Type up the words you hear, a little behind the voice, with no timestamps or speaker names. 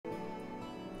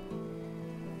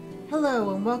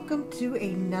Hello and welcome to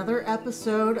another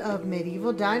episode of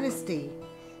Medieval Dynasty.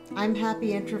 I'm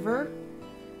Happy Introvert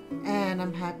and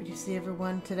I'm happy to see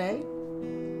everyone today.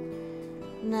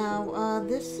 Now,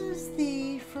 this is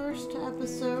the first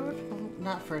episode, well,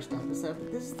 not first episode, but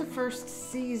this is the first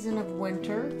season of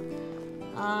winter.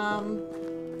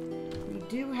 We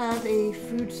do have a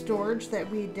food storage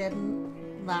that we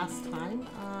didn't last time.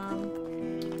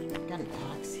 Got an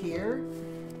axe here.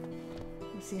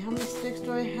 Let's see, how many sticks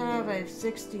do I have? I have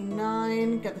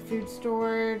 69. Got the food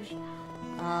storage.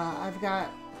 I've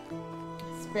got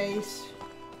space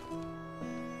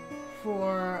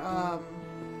for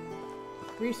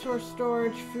resource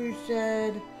storage, food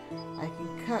shed. I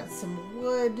can cut some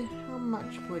wood. How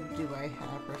much wood do I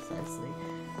have precisely?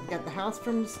 I've got the house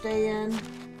for him to stay in.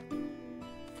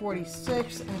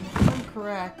 46, and if I'm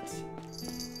correct,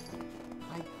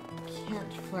 I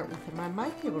can't flirt with him. I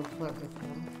might be able to flirt with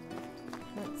him.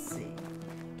 Let's see.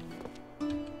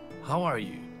 How are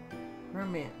you?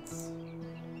 Romance.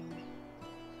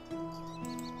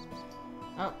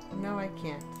 Oh, no I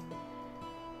can't.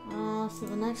 So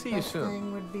the next best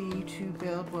thing would be to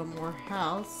build one more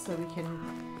house so we can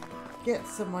get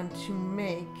someone to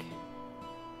make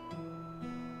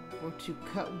or to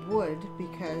cut wood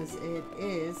because it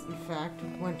is in fact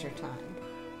winter time.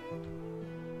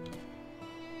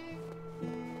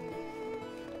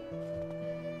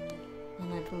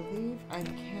 And I believe I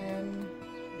can,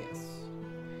 yes,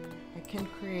 I can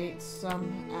create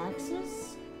some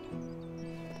axes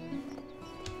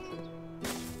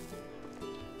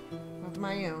of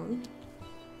my own.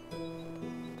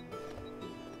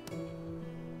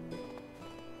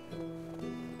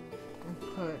 And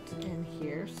put in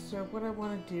here. So what I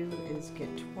want to do is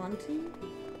get 20.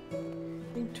 I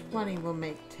think 20 will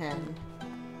make 10.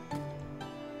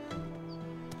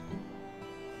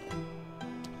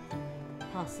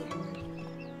 Possibly.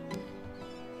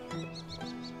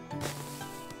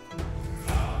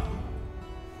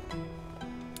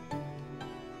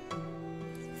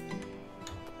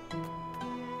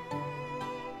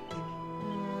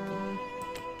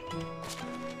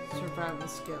 Survival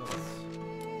skills.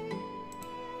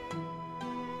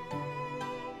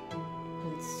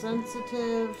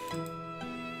 Insensitive.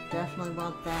 Definitely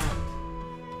want that.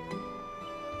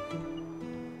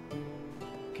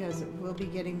 Because it will be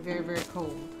getting very, very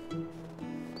cold.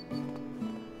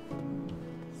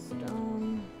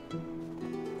 Stone.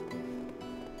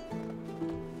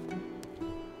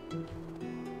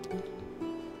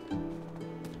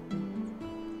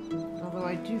 Although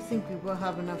I do think we will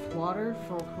have enough water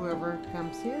for whoever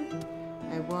comes here.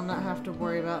 I will not have to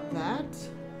worry about that.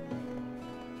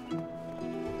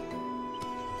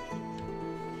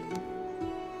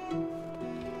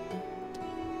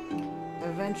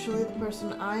 Eventually, the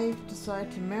person I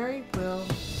decide to marry will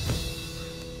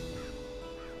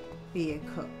be a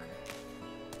cook.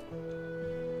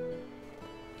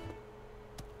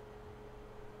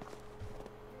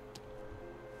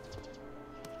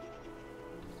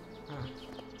 Ah.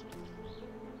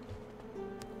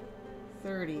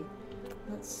 30.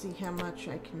 Let's see how much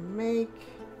I can make.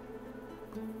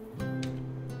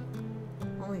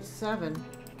 Only 7.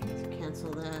 Let's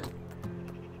cancel that.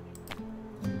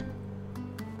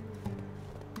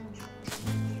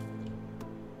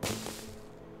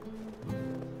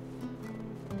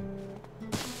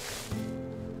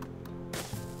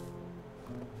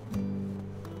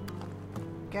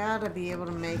 Gotta be able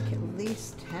to make at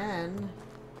least 10.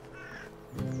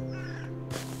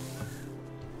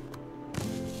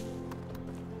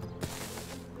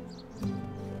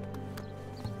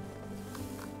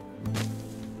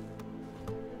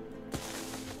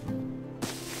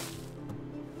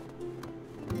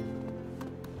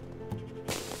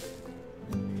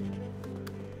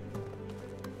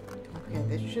 Okay,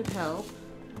 this should help.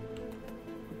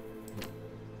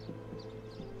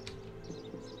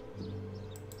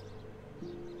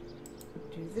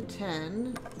 The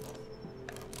 10.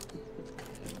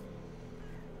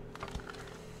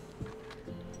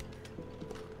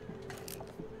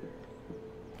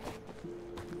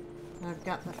 I've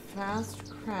got the fast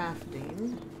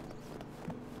crafting.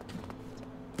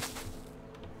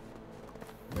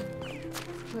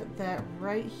 Put that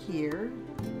right here.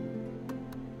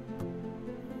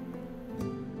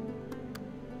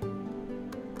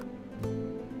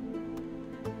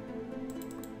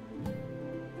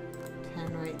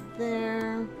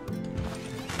 There.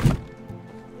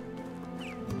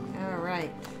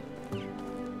 Alright.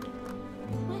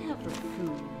 I have the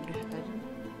food. I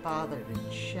didn't bother to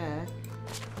check.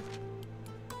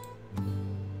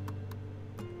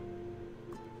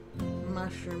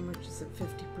 Mushroom, which is at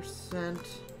 50%.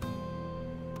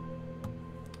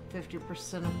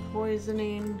 50% of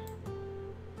poisoning.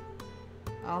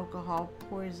 Alcohol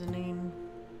poisoning.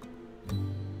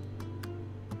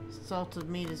 Salted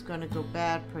meat is going to go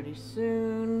bad pretty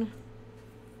soon.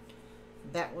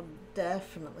 That will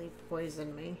definitely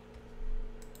poison me.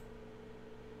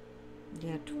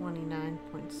 Yeah,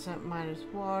 29% minus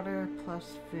water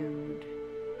plus food.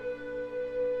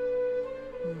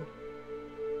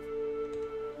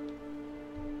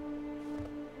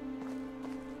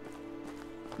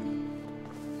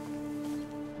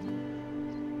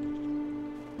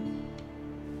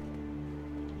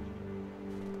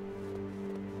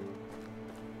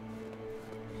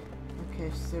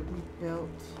 Okay, so we built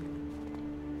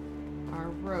our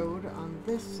road on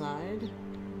this side.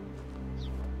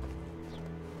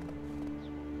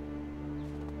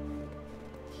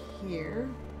 Here.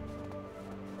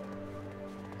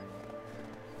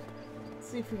 Let's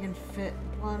see if we can fit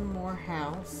one more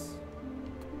house.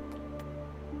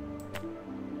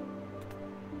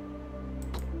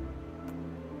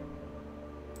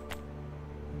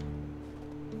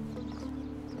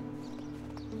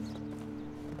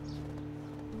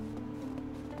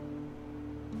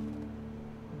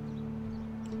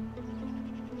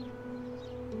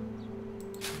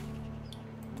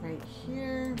 Right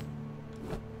here.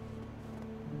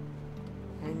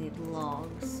 I need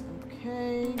logs.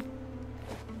 Okay.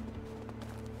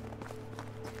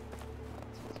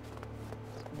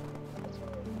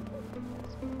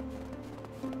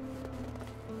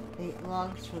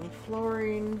 Logs for the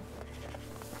flooring.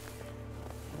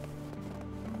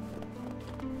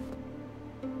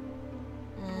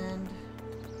 And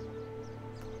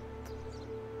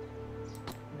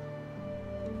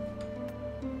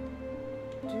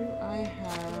do I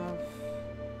have?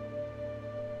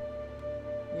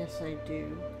 Yes, I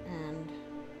do. And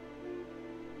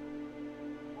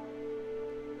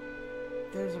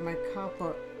those are my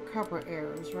copper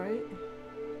arrows, right?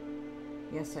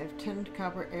 Yes, I have 10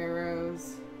 copper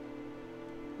arrows.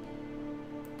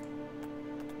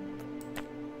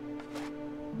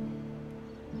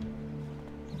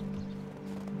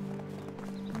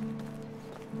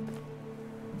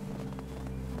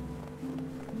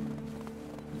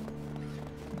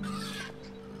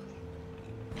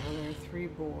 And there are 3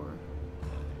 boar.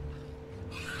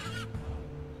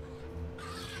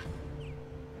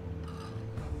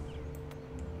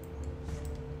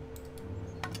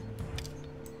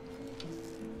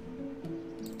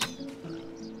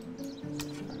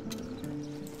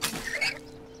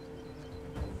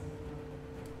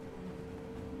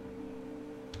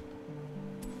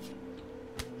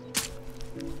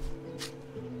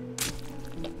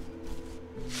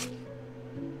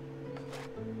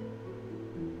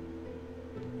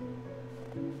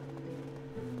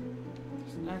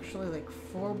 Actually like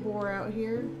 4 boar out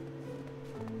here.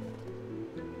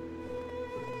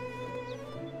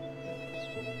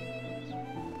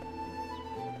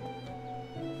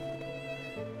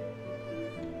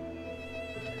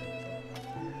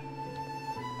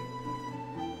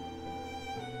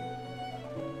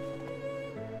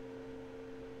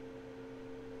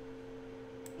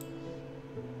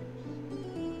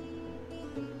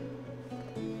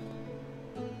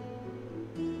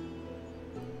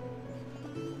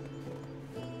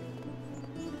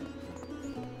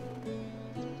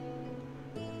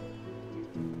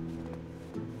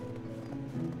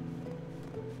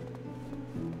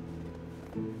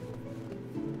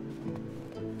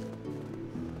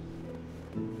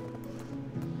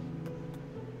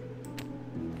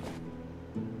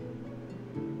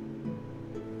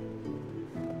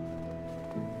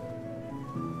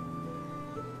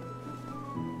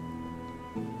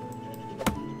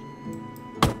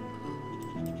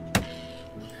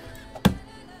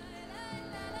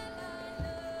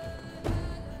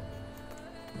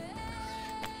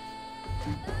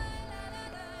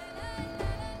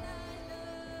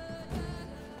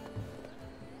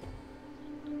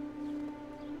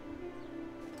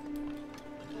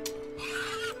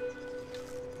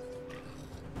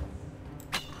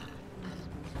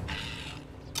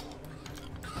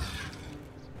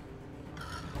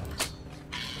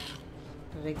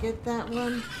 Did I get that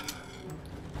one?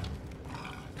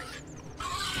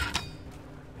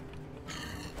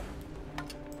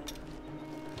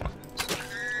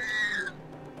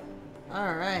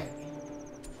 All right.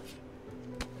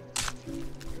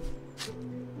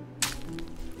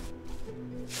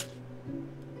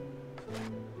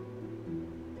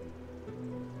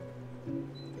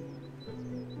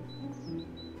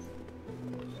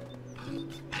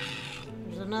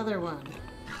 There's another one.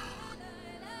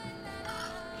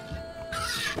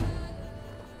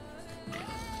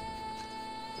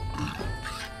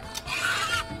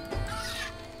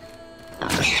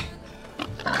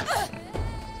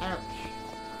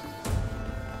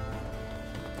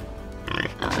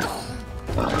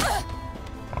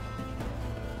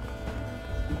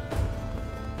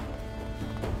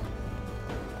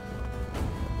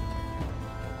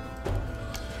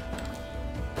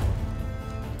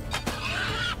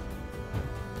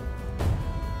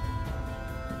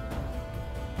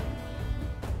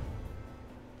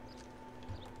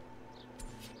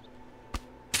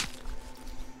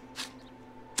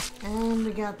 And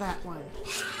we got that one.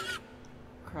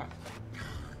 Crap.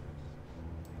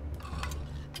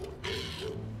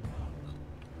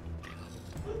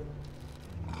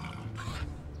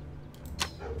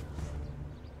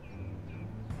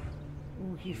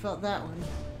 Ooh, he felt that one.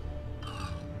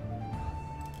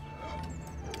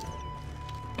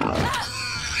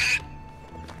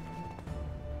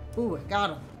 Ooh, I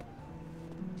got him.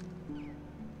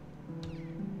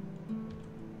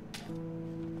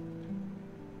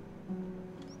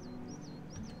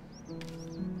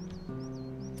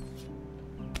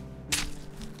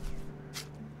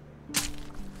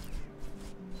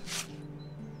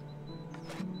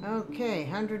 Okay,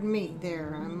 100 meat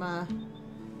there. I'm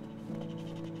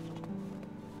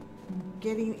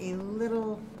getting a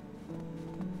little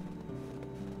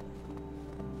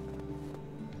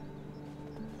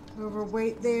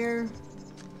overweight there.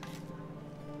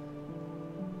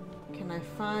 Can I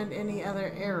find any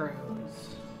other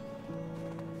arrows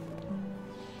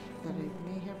that I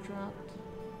may have dropped?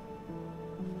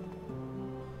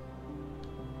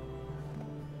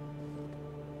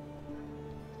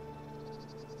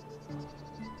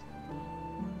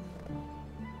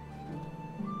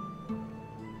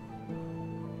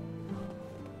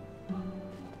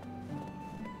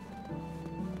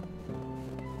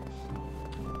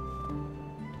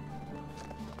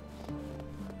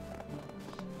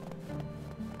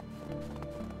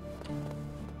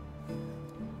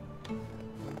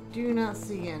 Do not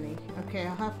see any. Okay,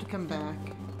 I'll have to come back.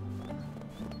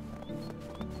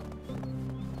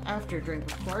 After a drink,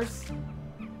 of course.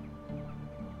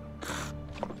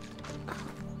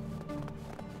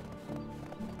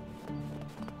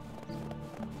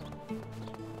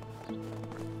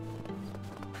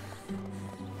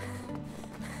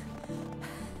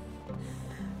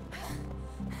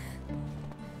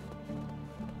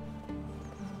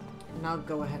 And I'll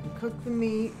go ahead and cook the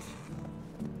meat.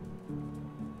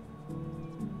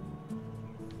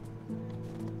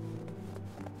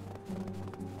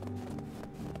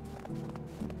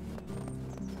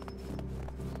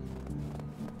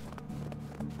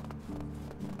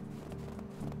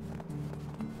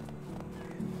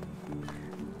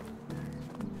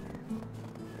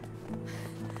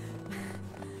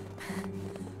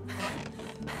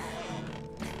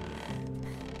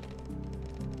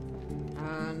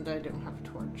 And I don't have a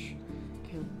torch.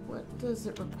 Okay, what does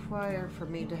it require for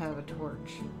me to have a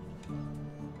torch?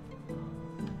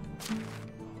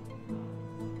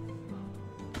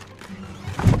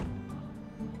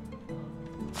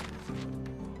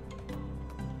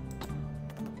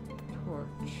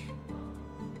 Torch.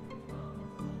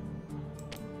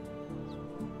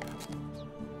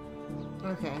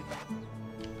 Okay.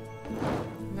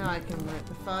 Now I can light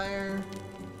the fire.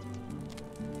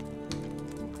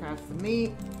 Craft the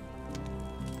meat.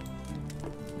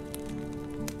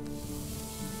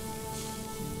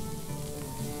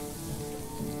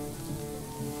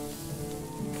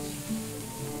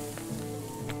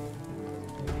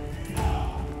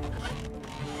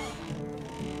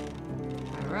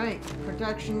 Alright,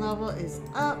 production level is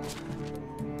up.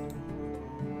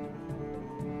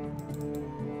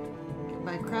 Get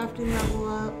my crafting level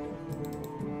up.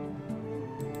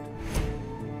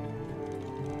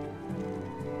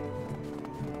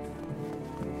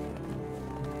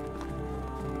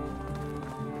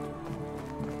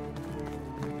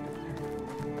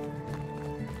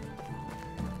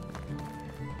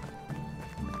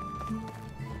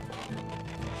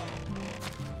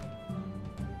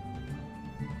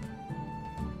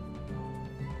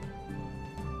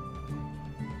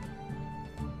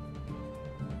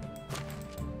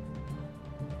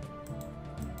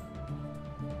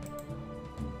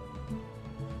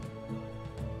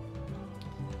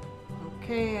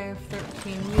 Okay, I have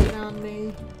 13 meat on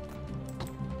me.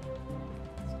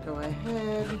 Let's go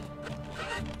ahead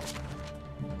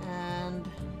and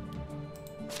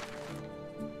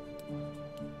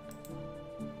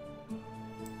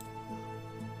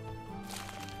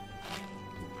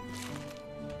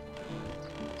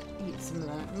eat some of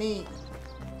that meat.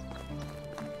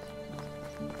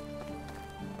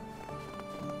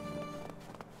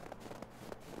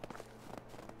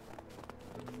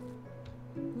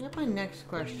 What my next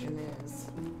question is,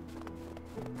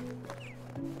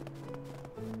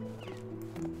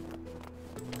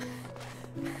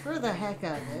 for the heck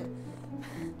of it,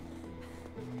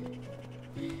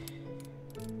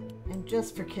 and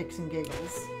just for kicks and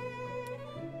giggles,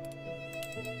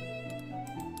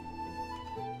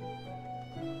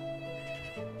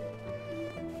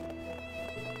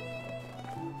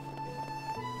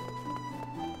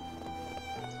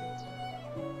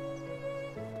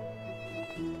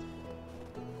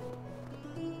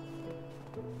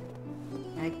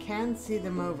 I can see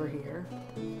them over here.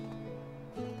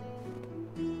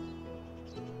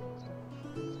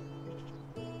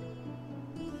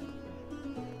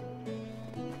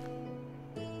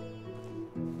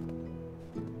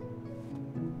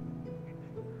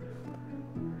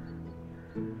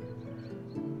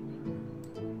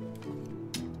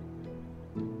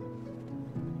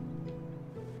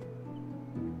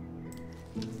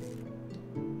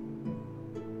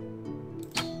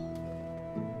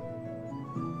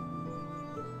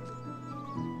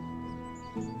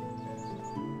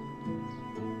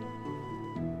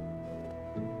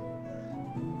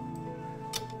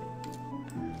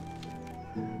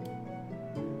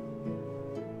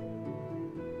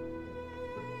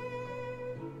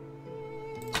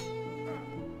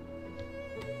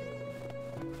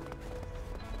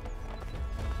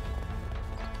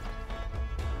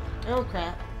 Oh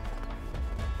crap.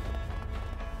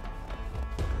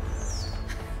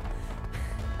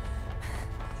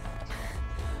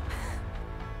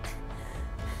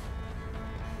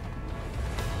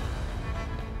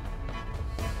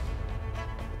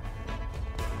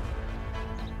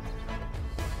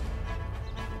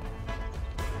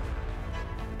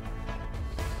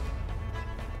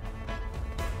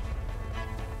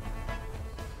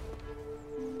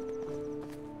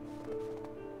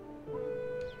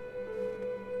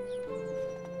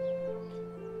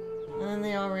 And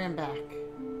they all ran back.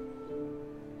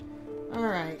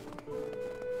 Alright.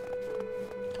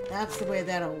 That's the way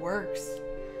that all works.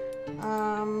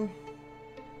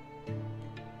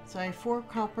 So I have 4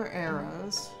 copper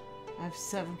arrows. I have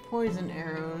 7 poison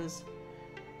arrows.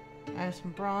 I have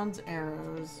some bronze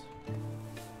arrows.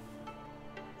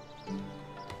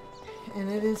 And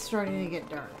it is starting to get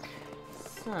dark.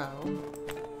 So...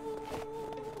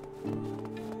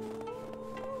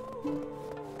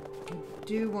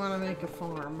 do want to make a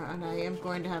farm, and I am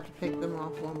going to have to pick them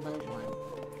off one by one.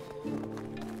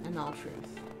 In all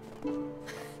truth.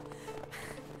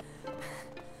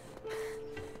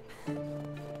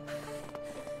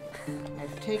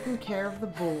 I've taken care of the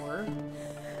boar.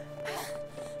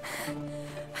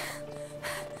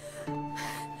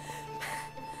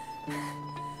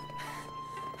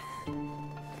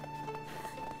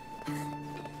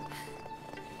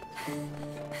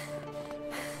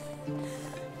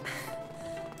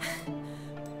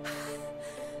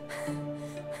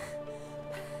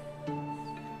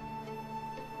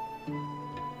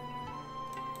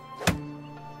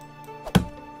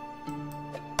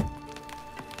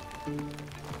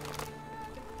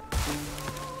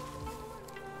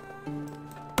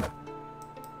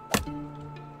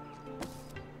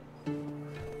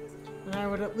 I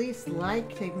would at least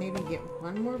like to maybe get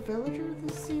one more villager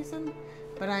this season,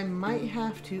 but I might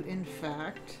have to, in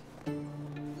fact,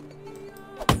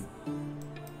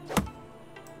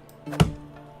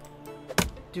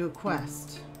 do a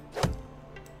quest.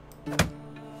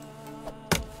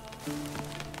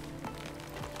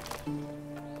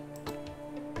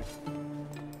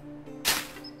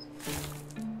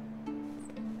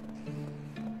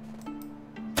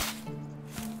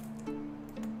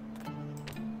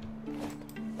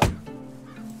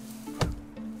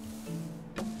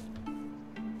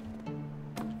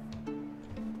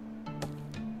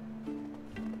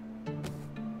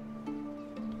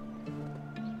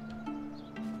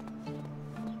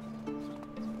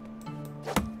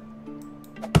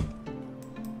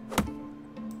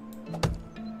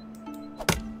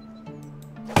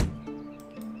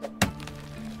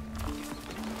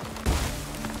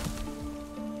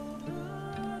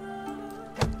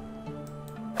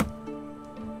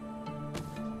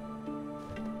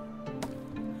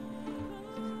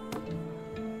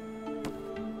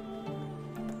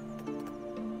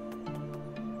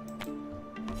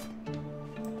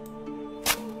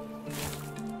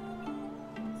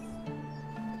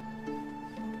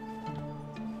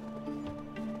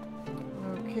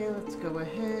 Okay, let's go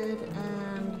ahead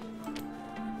and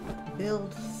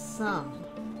build some.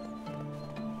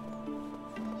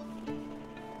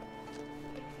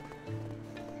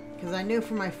 Because I know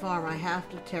for my farm I have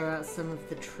to tear out some of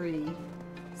the tree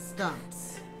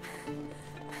stumps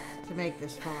to make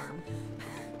this farm.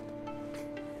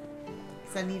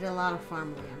 Because I need a lot of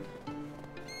farmland.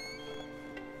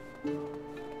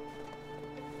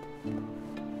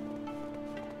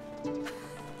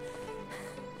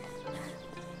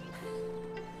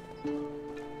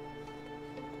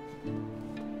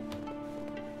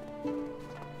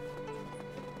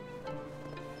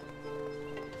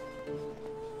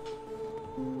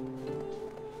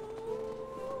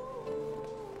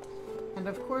 And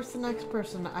of course the next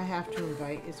person I have to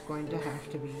invite is going to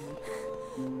have to be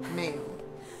male.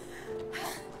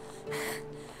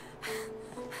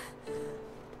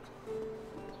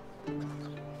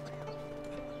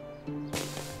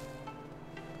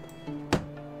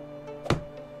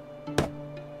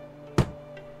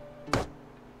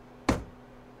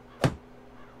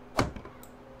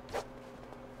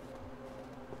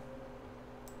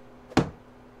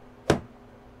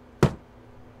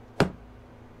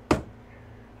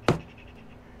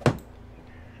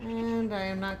 And I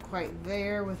am not quite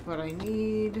there with what I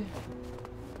need.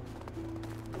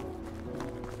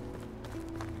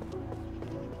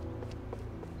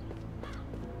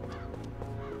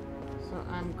 So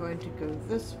I'm going to go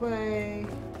this way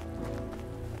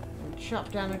and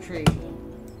chop down a tree.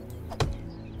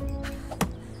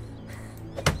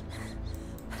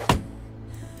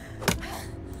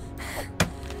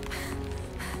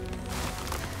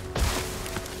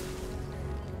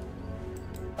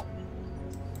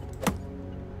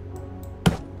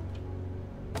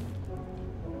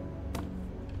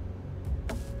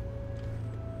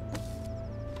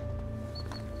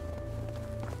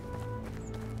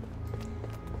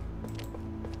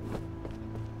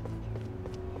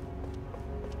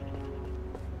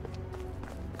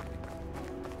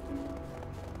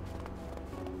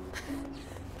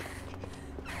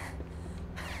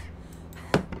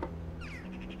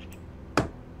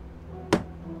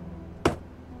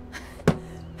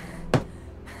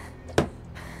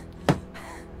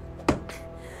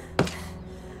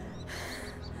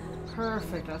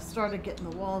 Perfect, I started getting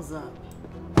the walls up.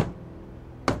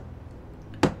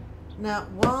 Now,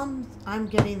 while I'm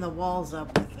getting the walls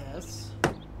up with this,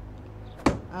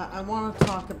 I want to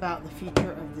talk about the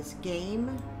future of this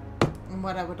game and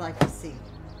what I would like to see.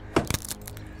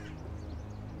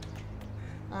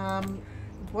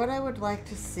 What I would like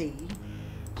to see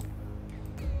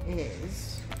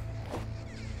is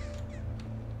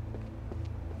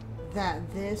that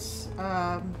this,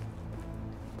 I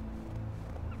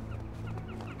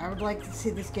would like to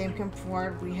see this game come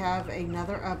forward. We have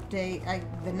another update.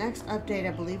 The next update,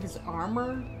 I believe, is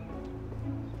armor.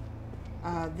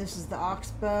 This is the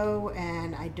oxbow,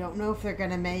 and I don't know if they're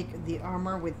going to make the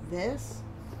armor with this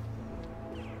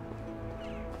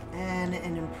and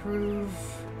improve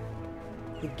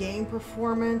the game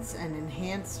performance and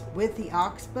enhance with the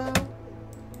oxbow,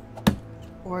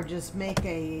 or just make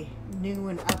a new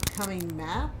and upcoming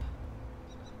map.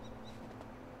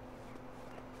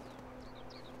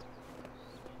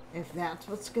 If that's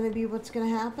what's going to be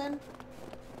happen.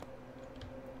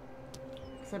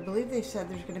 Because I believe they said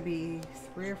there's going to be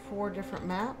 3 or 4 different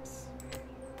maps.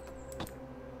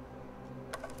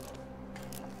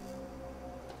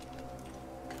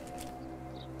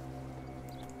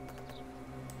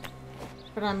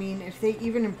 But I mean, if they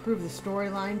even improve the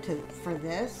storyline for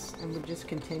this and would just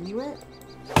continue it.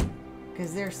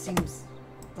 Because this seems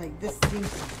like just to be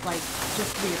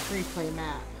a free play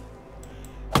map.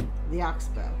 The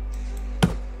oxbow.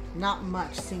 Not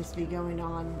much seems to be going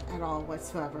on at all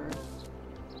whatsoever.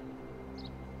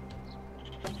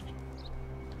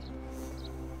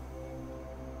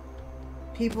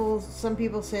 Some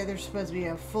people say there's supposed to be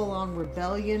a full-on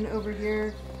rebellion over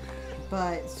here,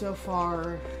 but so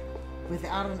far,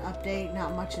 without an update,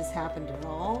 not much has happened at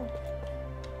all.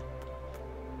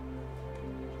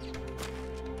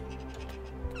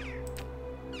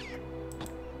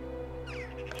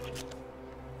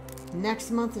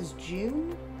 Next month is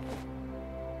June,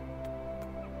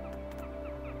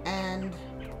 and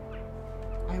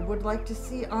I would like to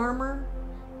see armor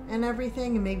and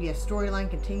everything, and maybe a storyline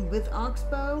continued with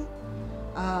oxbow.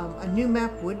 A new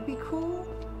map would be cool.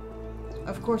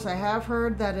 Of course, I have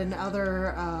heard that in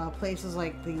other places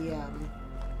like the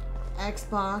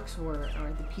Xbox or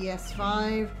the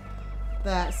PS5,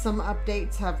 that some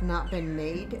updates have not been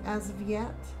made as of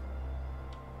yet.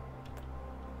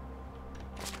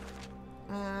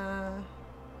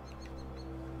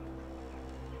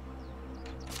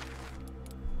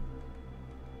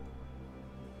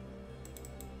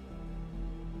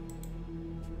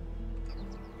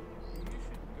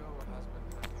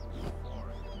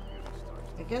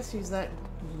 I guess he's that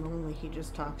lonely he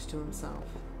just talks to himself.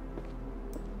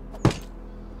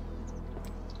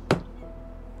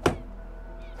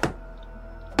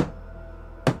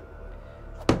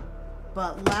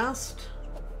 But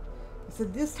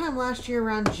this time last year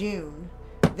around June,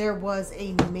 there was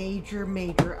a major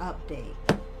update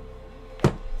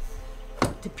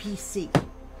to PC.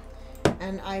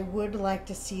 And I would like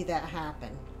to see that happen.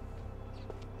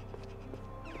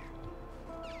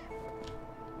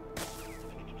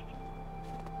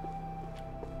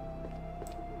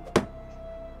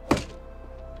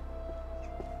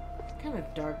 It's kind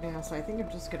of dark now, so I think I'm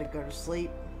just going to go to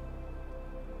sleep.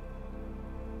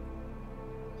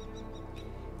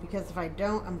 Because if I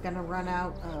don't, I'm going to run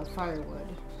out of firewood.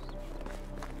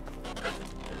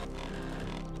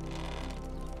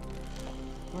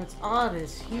 What's odd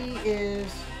is he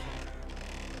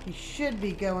should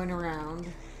be going around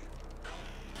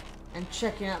and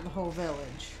checking out the whole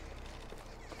village.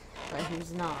 But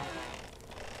he's not.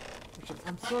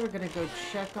 I'm sort of going to go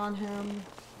check on him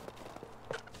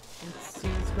and see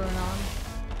what's what's going on.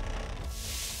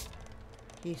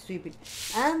 He's sweeping.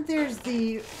 And there's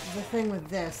the thing with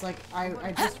this. Like,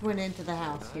 I just went into the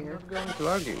house here. I'm not going to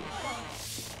argue.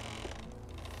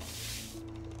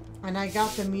 And I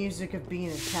got the music of being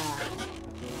attacked.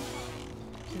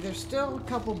 See, there's still a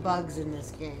couple bugs in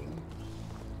this game.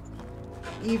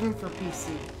 Even for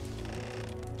PC.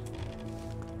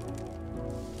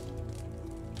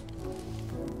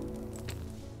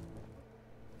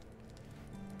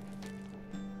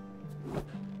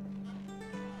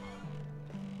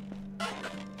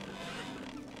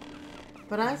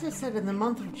 But as I said, in the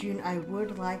month of June, I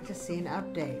would like to see an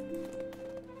update.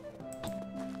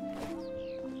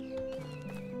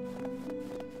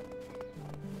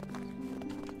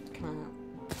 Come on.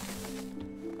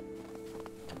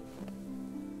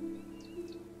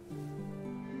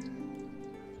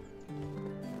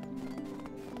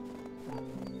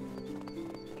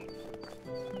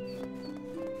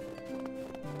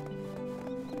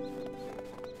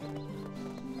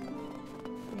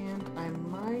 And I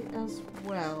might as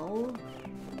well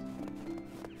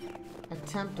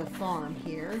attempt a farm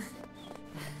here.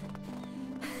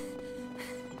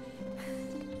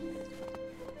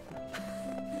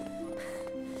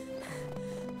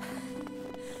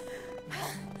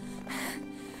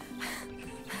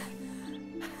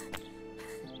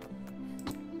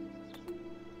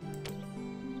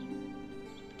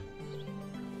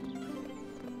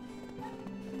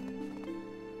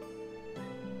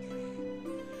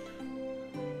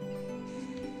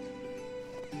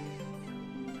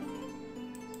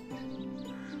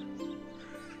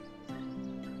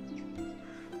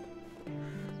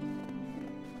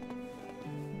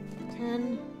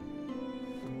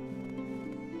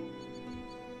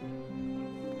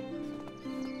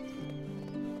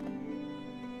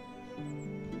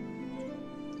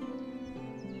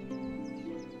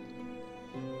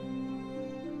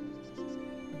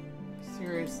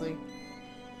 Seriously.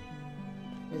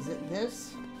 Is it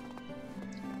this?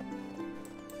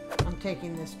 I'm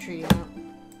taking this tree out.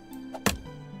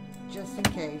 Just in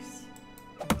case.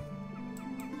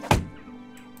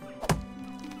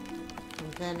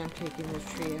 And then I'm taking this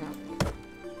tree out.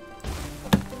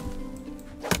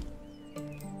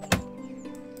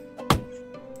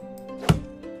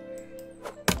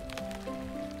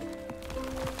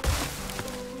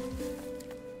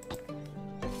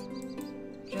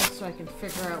 So I can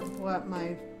figure out what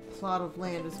my plot of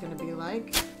land is going to be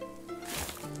like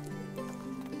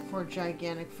for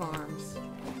gigantic farms.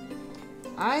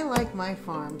 I like my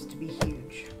farms to be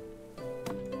huge.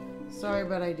 Sorry,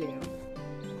 but I do.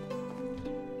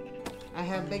 I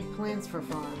have big plans for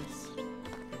farms.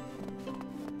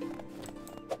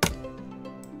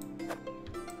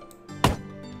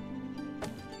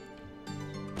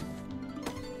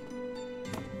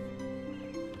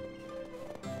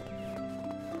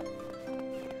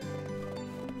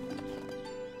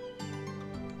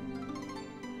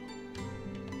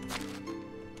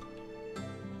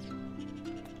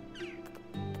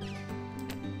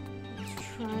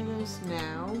 Try this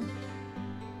now.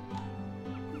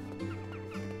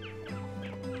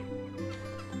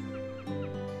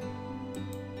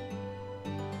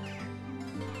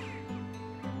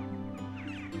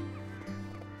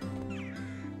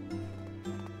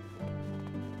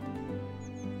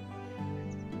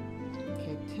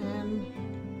 Okay, 10.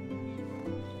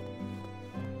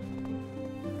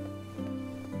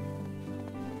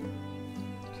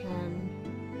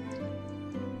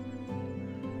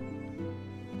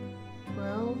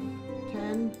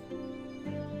 10.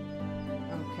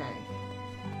 Okay.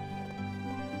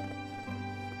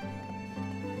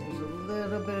 There's a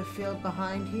little bit of field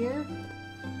behind here.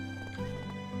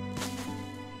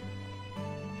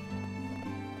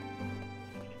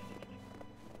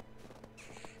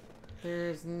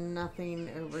 There's nothing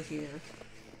over here.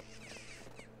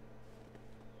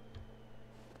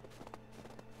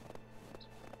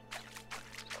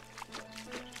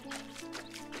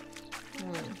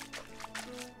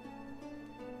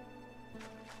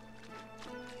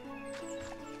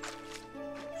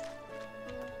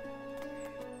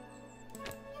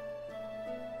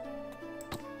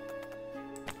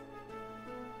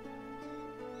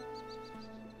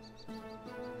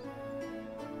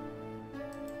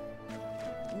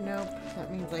 Nope,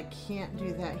 that means I can't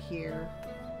do that here.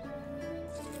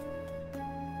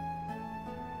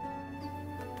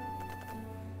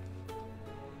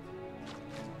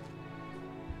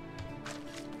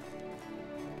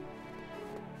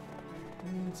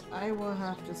 Means I will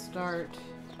have to start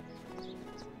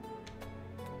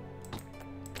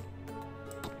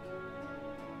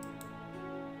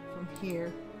from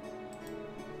here.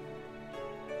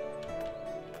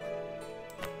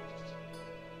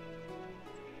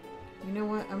 know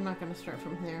what? I'm not going to start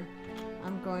from there.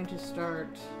 I'm going to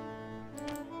start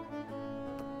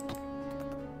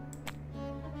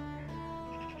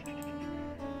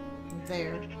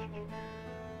there.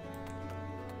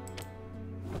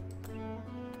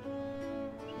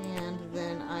 And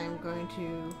then I'm going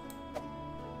to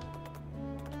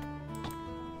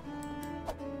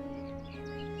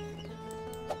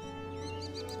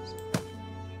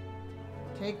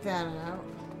take that out.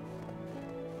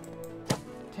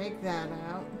 Take that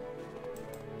out.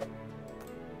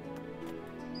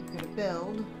 I'm going to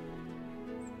build.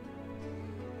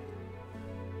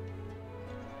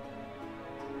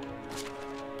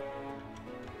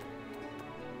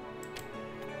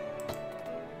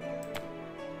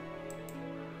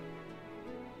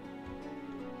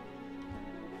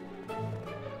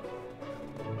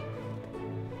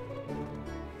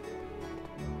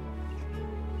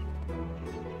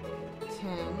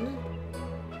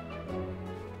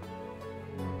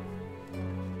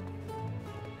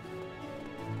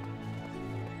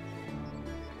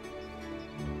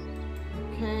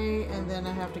 Okay, and then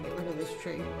I have to get rid of this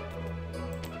tree.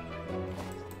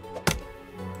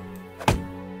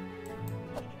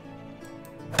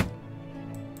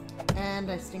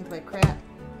 And I stink like crap.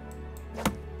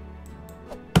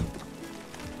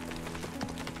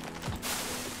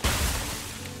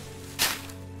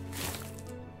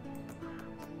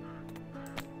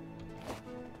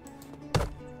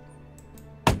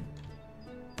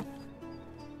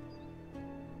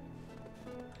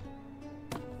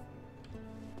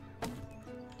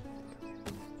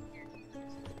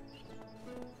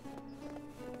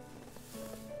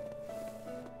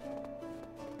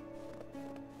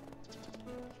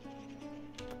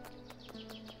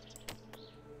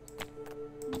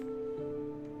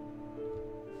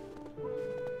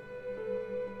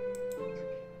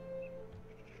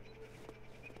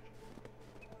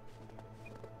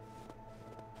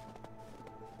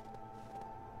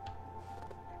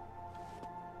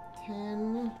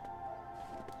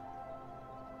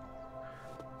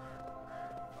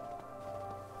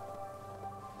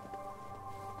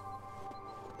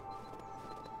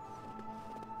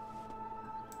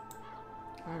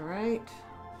 All right.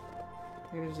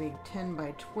 There's a 10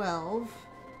 by 12.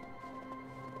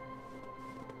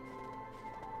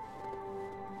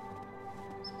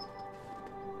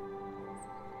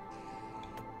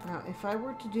 Now, if I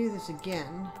were to do this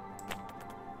again,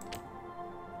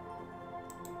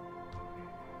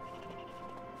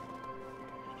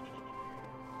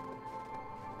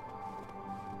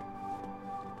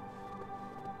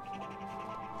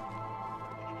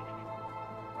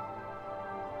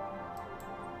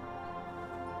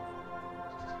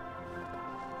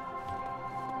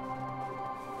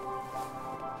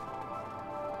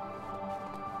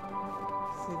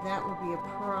 see, that would be a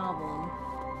problem.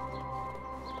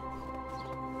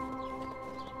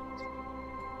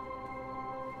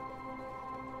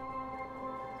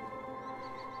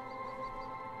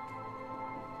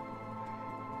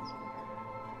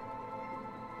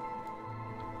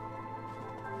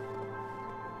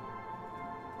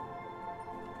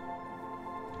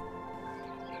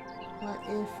 What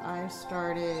if I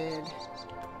started...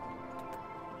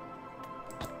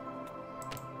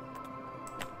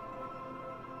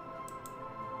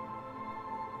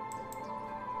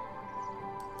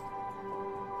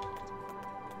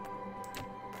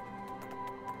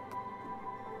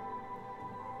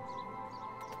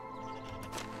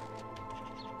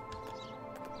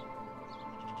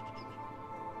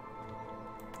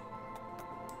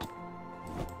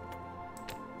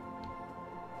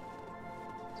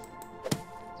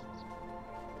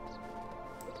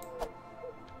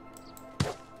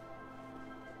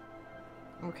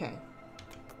 Okay.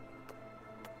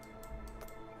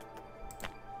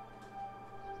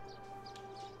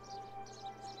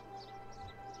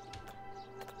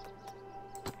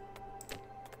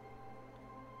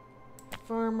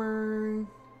 Farmer, I'm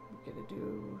gonna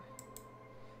do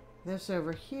this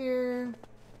over here.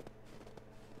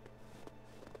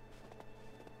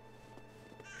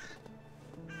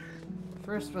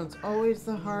 First one's always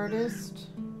the hardest,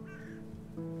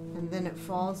 and then it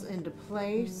falls into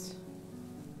place.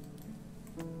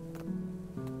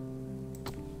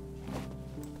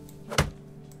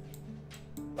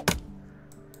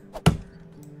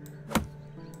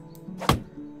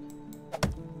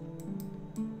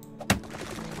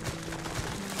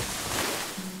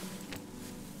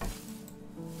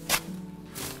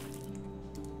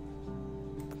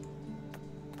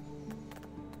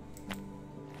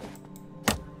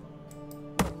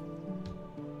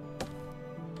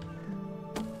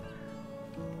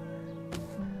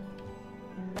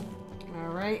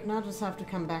 Alright, and I'll just have to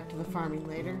come back to the farming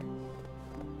later.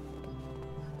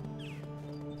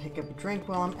 Pick up a drink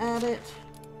while I'm at it.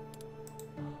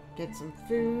 Get some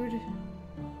food.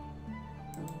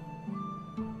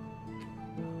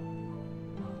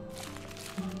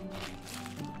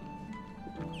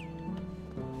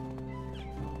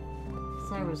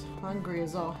 So I was hungry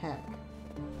as all heck.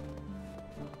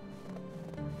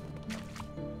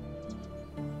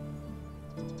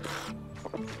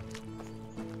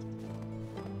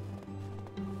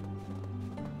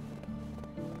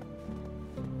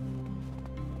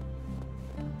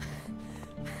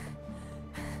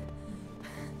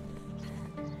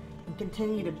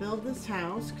 Continue to build this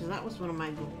house because that was one of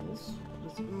my goals.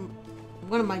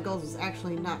 One of my goals was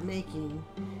actually not making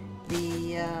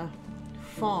the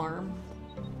farm.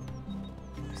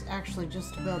 It was actually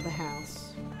just to build the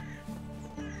house.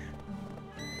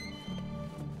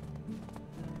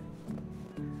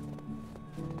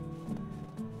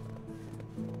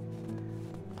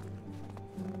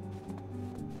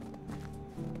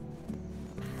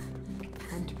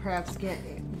 And to perhaps get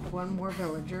one more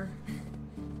villager.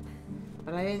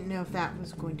 But I didn't know if that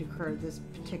was going to occur this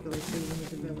particular season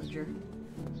with a villager.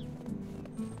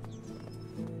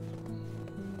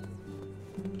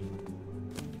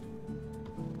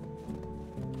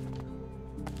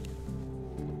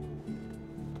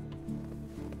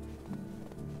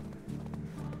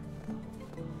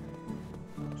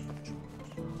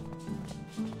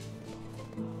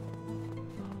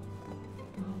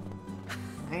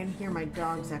 I can hear my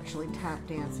dogs actually tap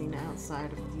dancing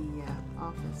outside of the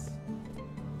office.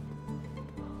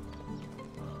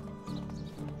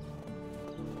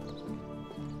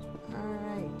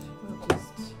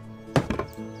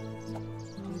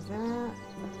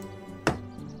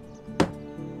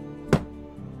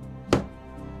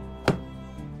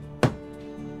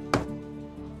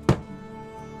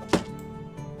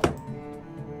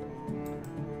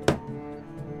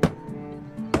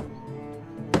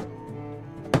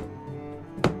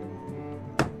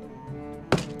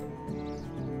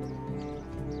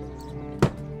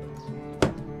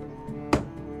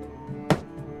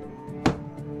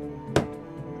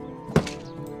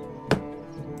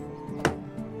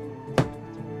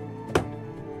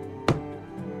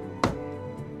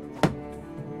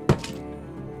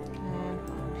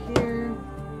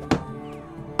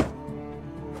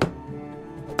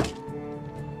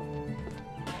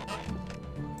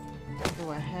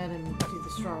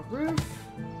 Straw roof.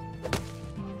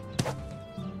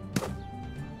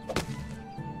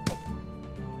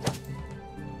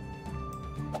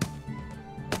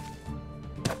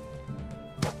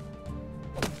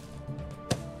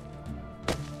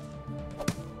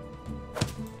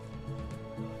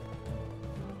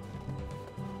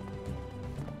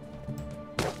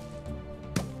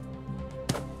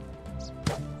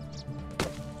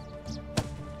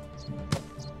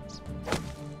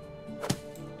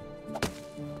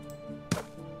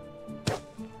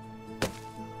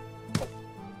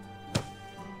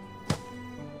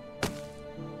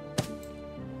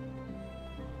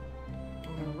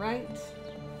 Right.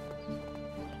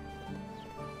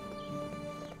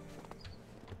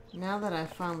 Now that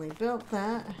I've finally built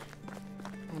that,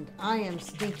 and I am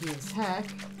stinky as heck,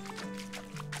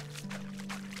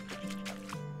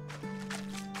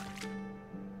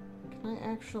 can I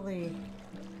actually...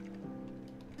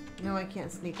 No, I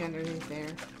can't sneak underneath there.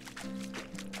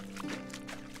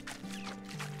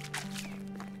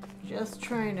 Just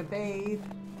trying to bathe.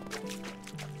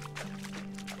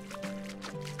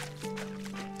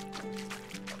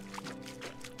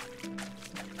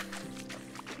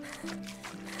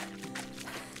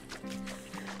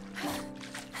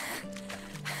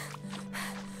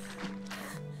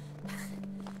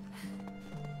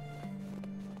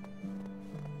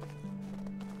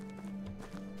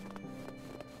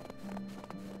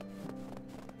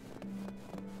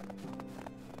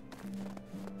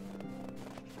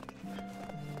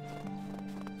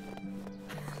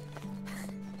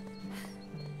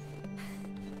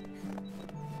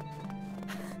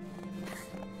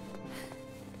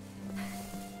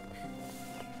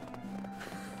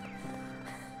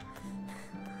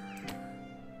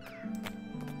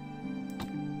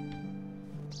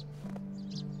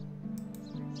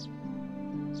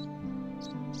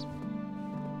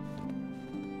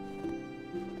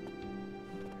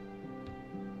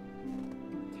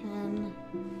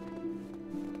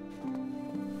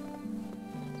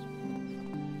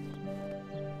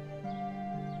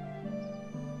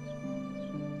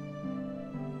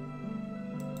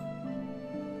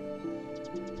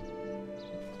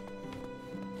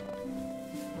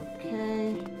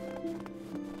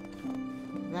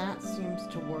 that seems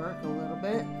to work a little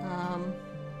bit.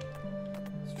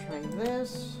 Let's try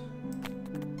this.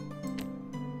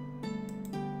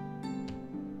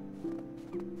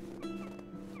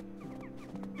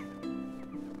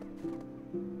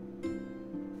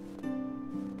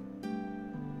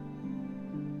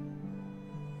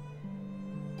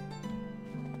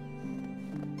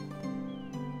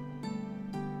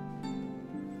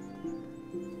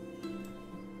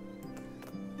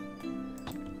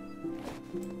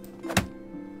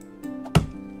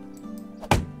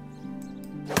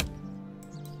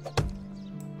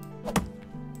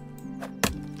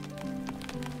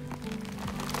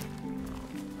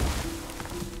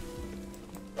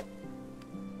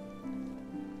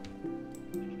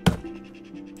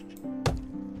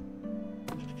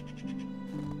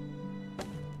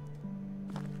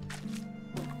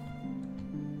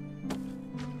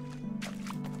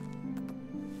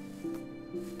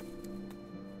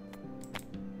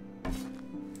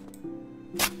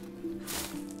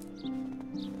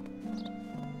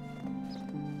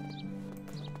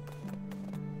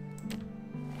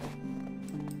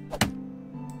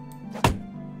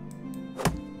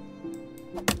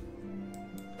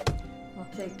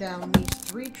 Take down these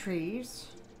 3 trees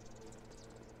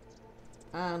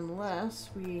unless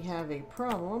we have a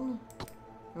problem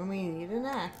and we need an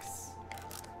axe.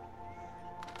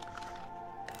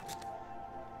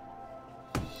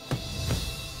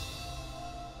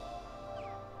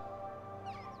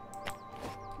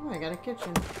 Oh, I got a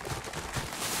kitchen.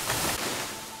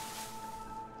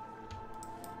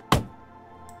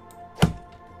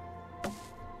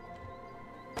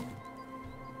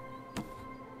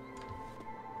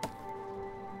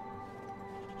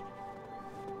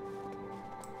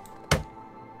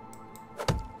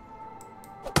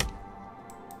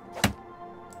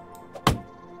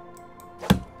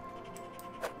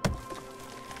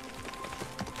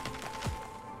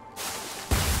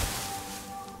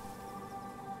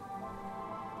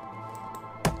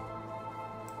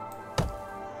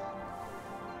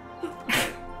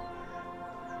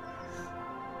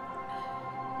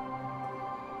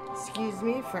 Excuse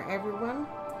me for everyone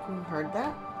who heard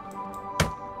that.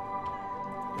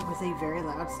 It was a very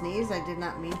loud sneeze. I did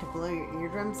not mean to blow your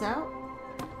eardrums out.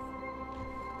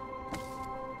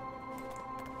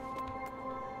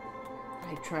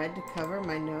 I tried to cover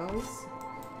my nose,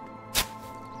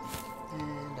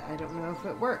 and I don't know if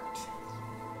it worked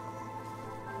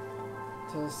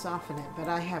to soften it, but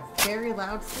I have very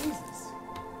loud sneezes.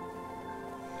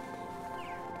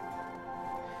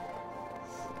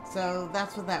 So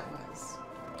that's what that was.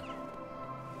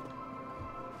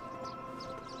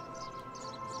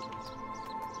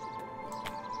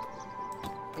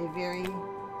 A very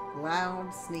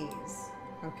loud sneeze.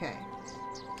 Okay,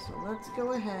 so let's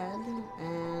go ahead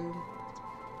and,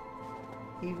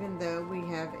 even though we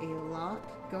have a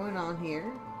lot going on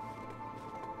here,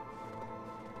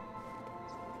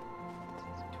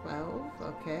 12,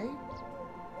 okay.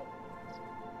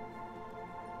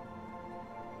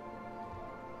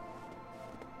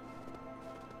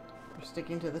 We're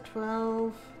sticking to the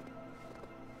 12.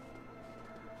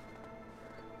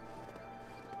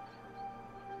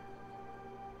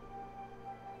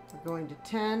 We're going to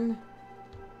 10.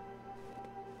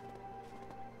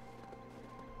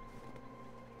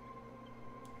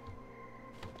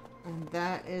 And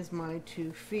that is my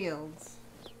 2 fields.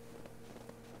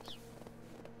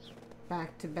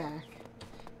 Back to back.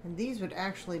 And these would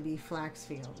actually be flax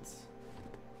fields.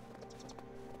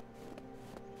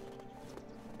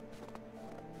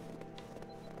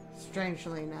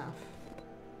 Strangely enough.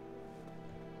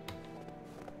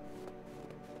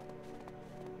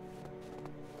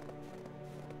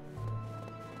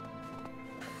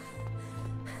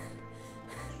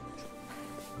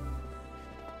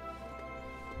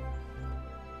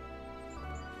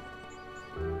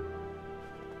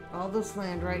 All this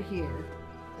land right here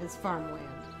is farmland.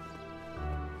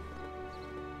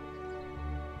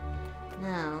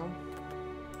 Now,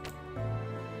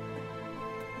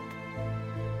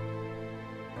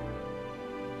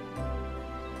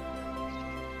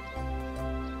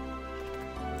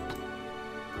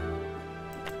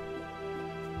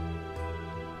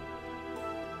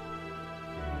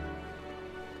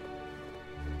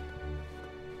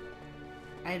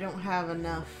 I don't have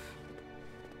enough.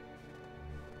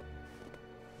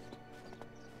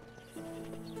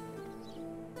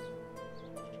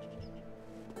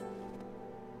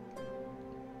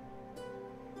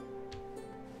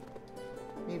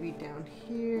 Maybe down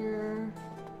here.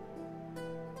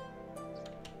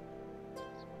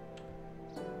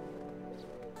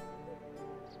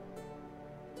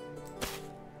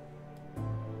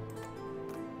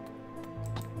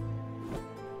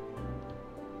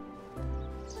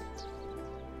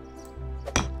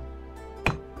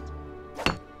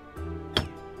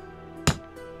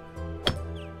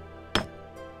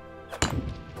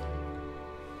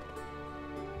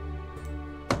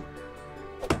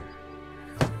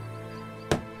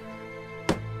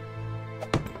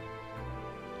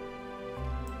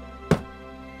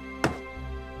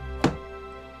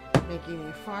 Eating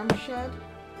a farm shed.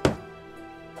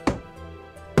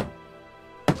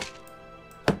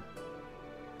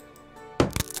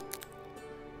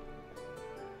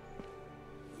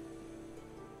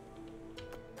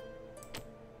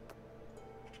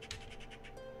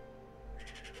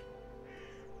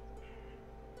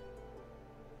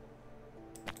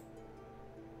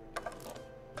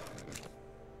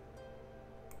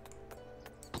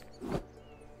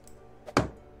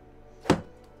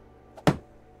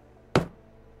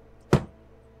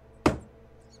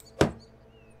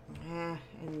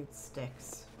 I need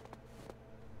sticks.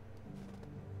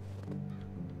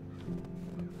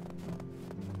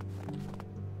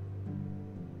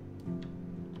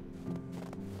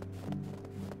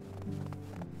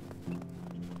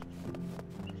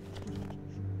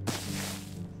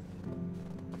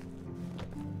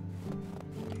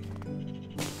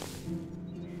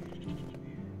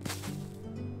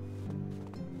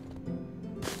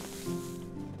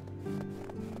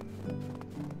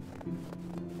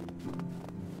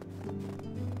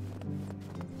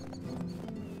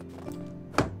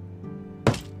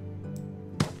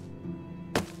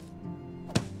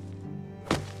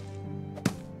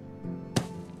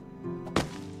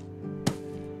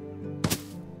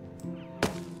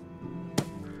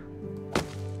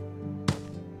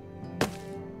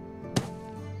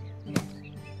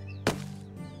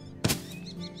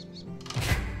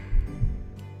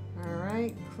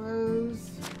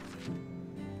 Close.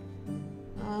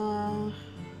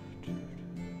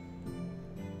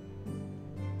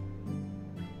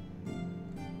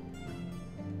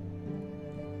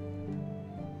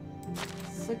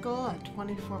 Sickle at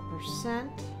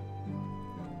 24%.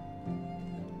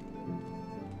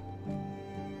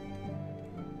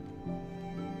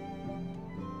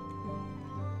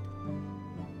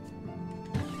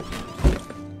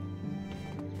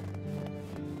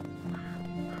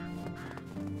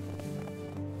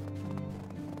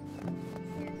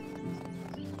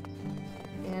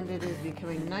 And it is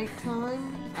becoming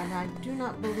nighttime, and I do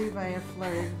not believe I have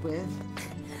flirted with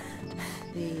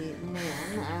the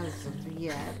man as of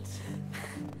yet.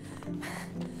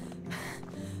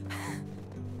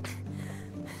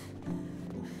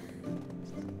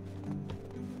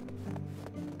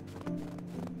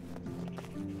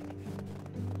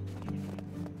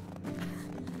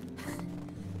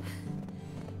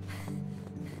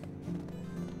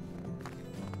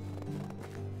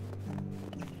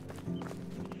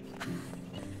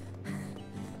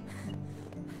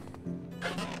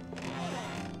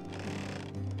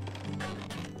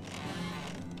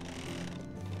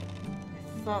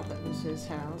 I thought that was his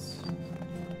house.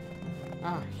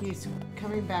 Ah, he's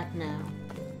coming back now.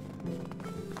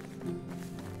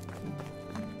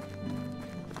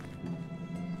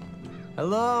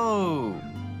 Hello!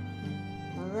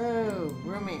 Hello,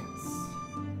 romance.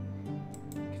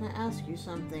 Can I ask you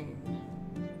something?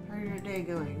 How's your day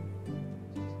going?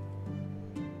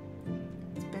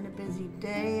 It's been a busy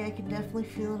day. I can definitely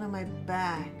feel it on my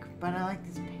back, but I like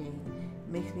this pain.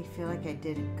 It makes me feel like I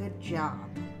did a good job.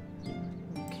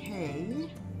 Okay.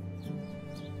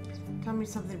 Tell me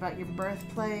something about your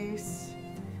birthplace.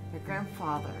 My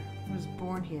grandfather was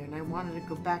born here, and I wanted to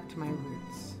go back to my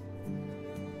roots.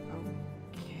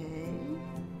 Okay.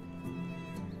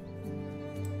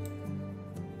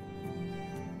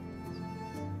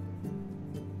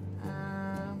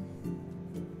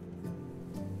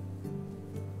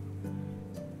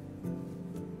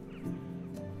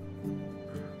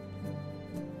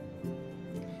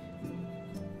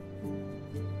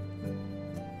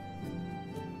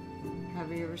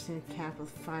 Have you ever seen a cat with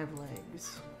 5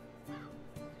 legs?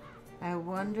 I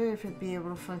wonder if it'd be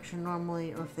able to function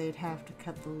normally or if they'd have to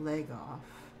cut the leg off.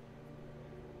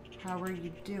 How are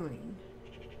you doing?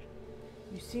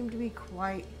 You seem to be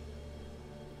quite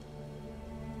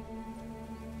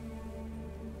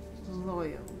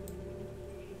loyal.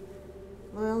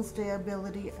 Loyal and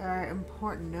stability are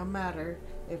important no matter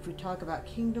if we talk about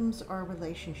kingdoms or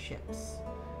relationships.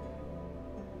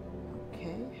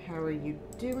 Okay, how are you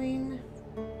doing?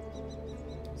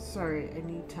 Sorry, I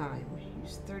need time.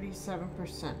 Use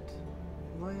 37%.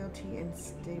 Loyalty and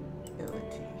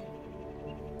stability.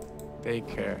 Take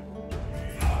care.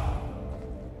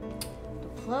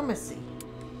 Diplomacy.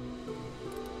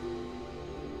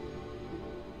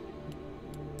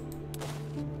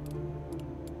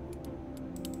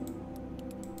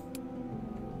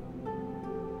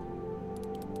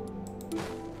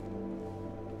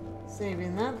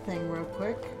 Saving that thing real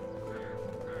quick.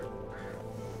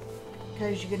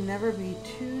 Because you can never be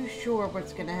too sure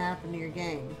what's going to happen to your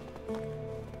game.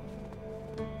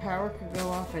 Power could go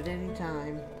off at any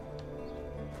time.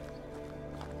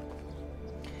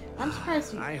 I'm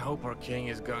surprised he... I hope our king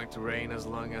is going to reign as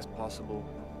long as possible.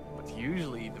 But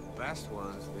usually the best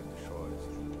ones live the shortest.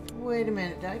 Wait a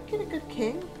minute, did I get a good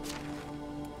king?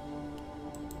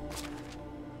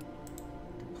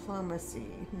 Diplomacy,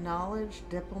 knowledge,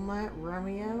 diplomat,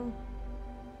 Romeo.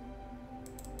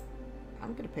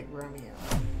 I'm gonna pick Romeo.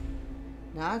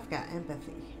 Now I've got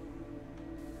empathy.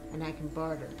 And I can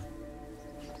barter.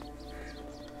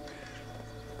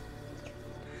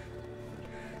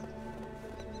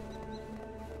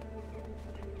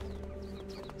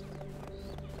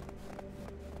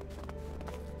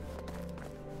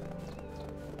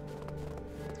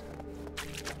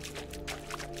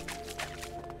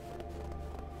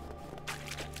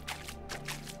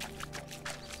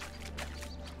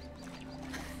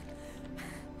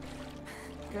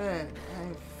 Good.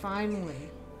 I've finally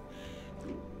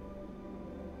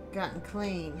gotten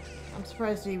clean. I'm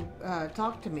surprised he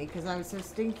talked to me because I was so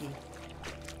stinky.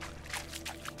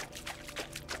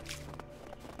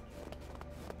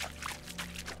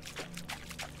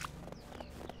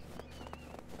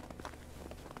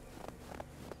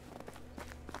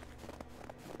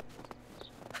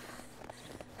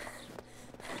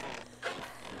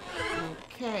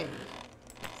 Okay.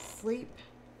 Sleep.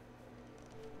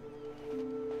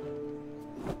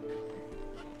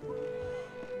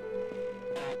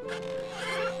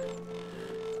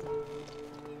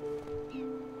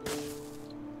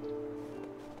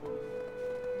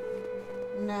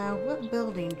 Now, what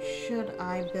building should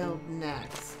I build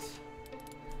next?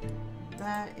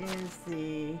 That is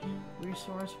the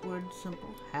Resource Wood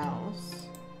Simple House.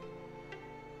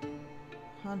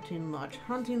 Hunting Lodge.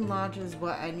 Hunting Lodge is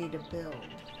what I need to build.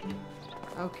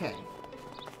 Okay.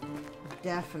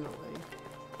 Definitely.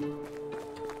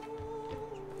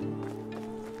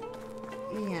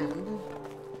 And...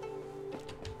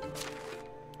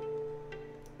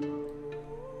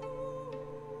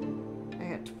 I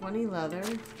got 20 leather.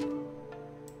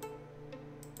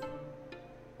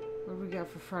 What do we got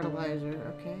for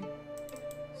fertilizer? Okay.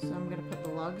 So I'm gonna put the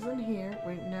logs in here.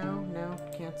 Wait, no,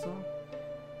 cancel.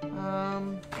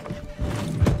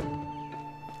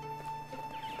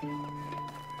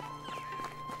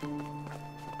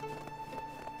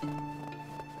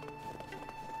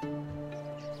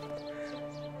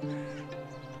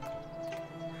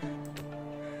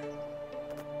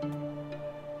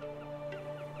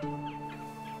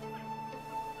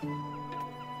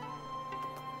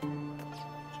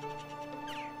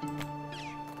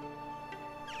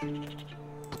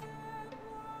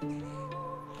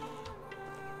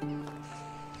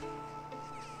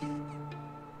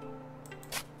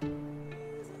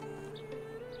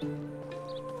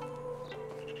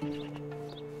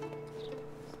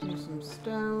 Do some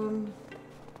stone.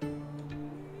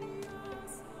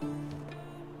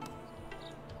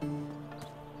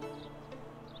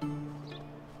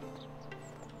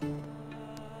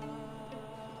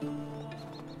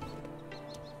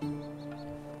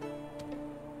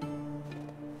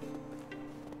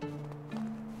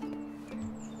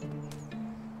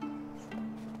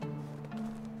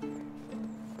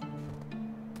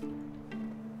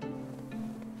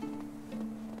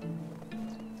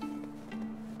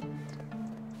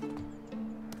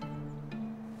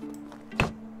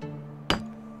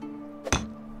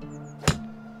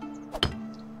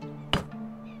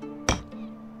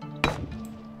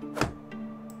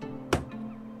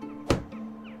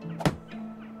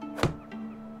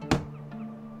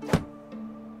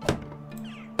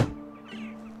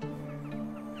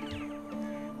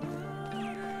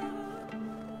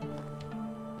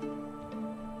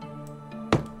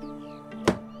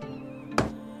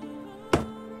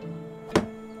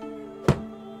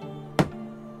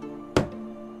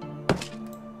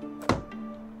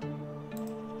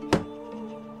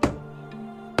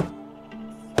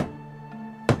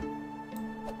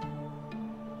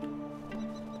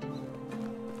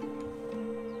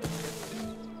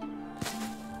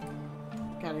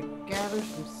 Gotta gather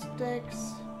some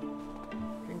sticks,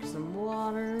 drink some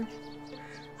water.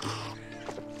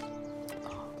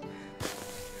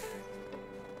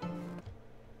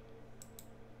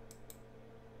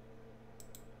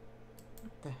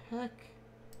 What the heck?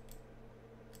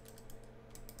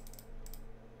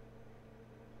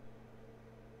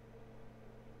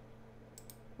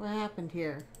 What happened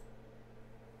here?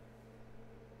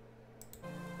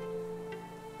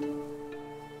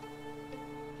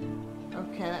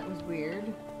 Okay, that was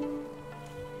weird.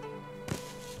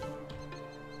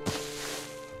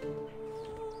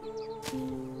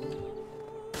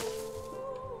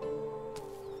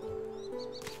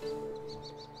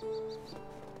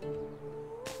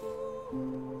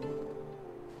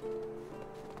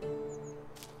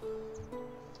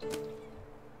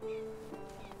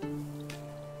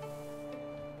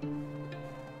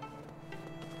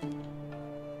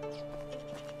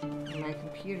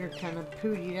 computer kind of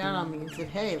pootied out on me and said,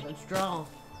 hey, let's draw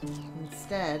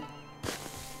instead.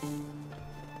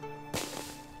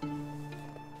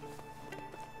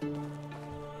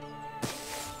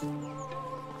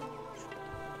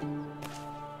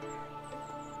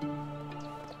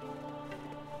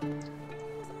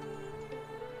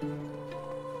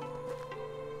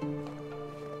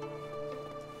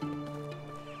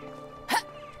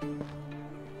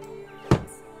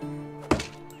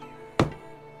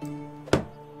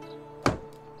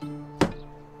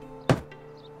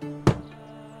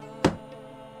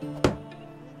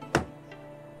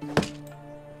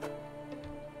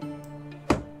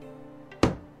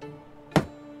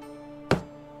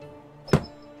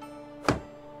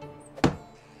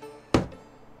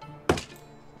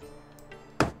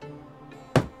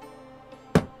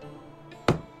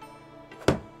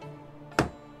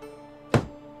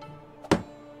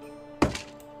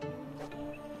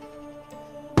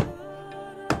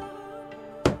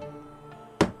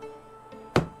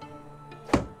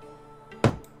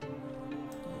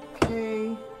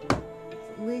 Okay,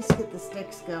 at least get the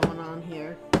sticks going on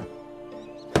here.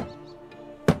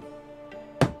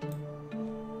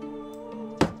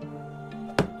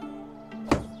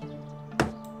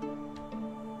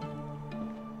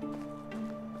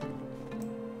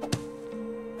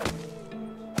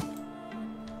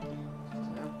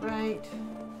 All right.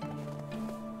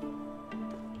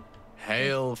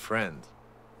 Hail, friend.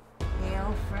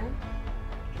 Hail, friend.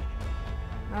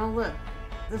 Oh, look.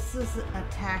 This is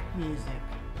attack music.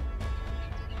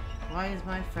 Why is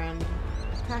my friend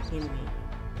attacking me?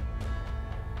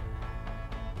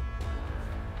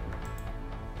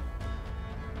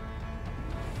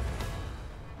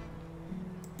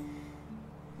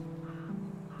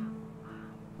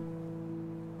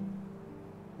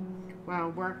 Wow,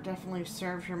 work definitely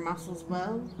serves your muscles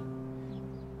well.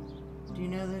 Do you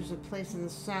know there's a place in the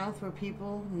South where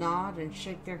people nod and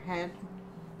shake their head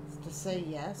to say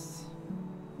yes?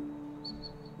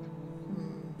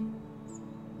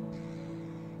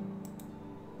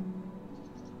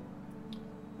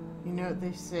 You know what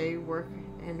they say, work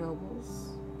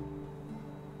ennobles.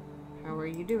 How are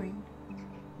you doing?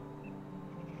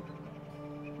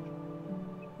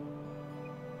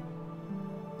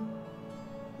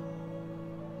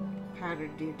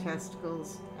 Powdered deer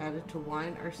testicles added to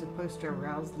wine are supposed to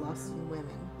arouse lust in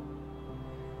women.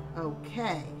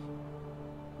 Okay.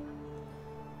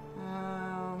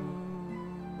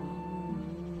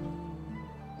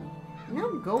 You know,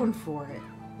 I'm going for it.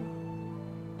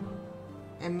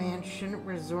 A man shouldn't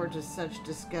resort to such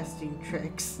disgusting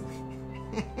tricks.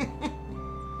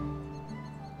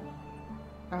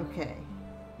 Okay.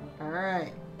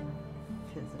 Alright.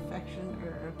 His affection,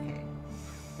 or okay.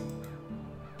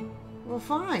 Well,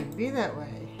 fine. Be that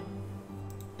way.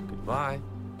 Goodbye.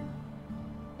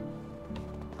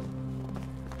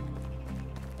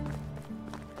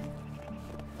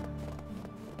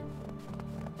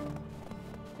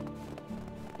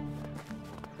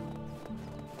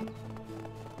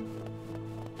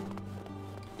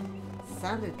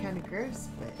 Sounded kind of gross,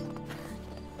 but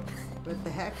what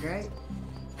the heck, right?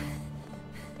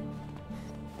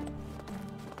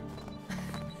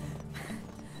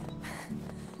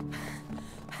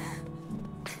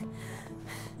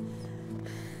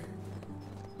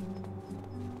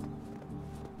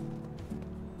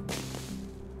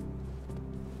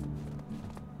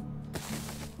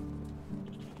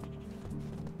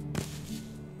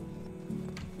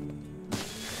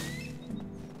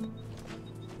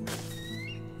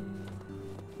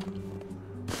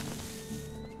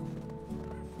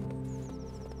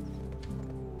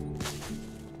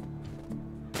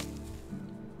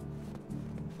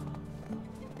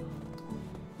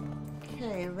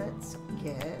 Okay, let's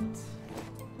get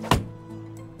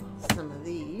some of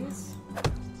these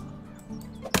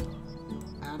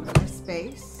out of my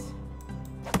space.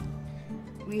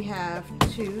 We have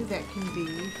 2 that can be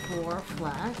for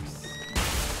flax,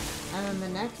 and then the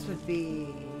next would be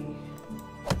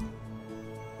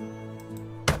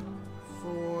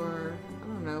for, I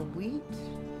don't know, wheat.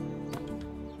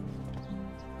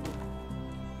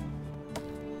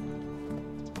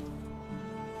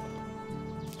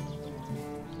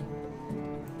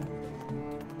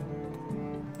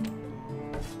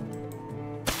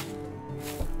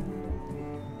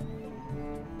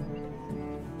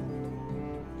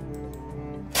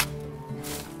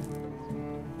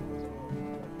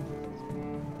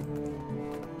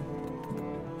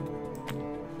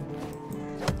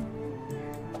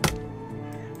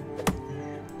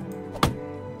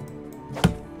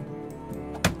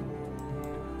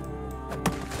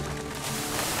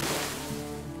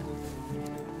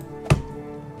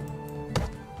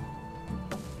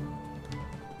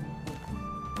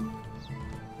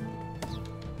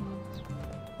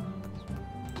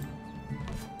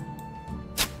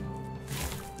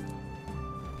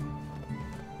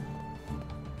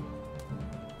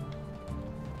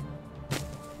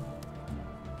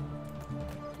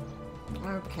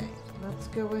 Okay, let's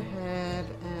go ahead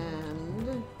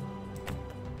and...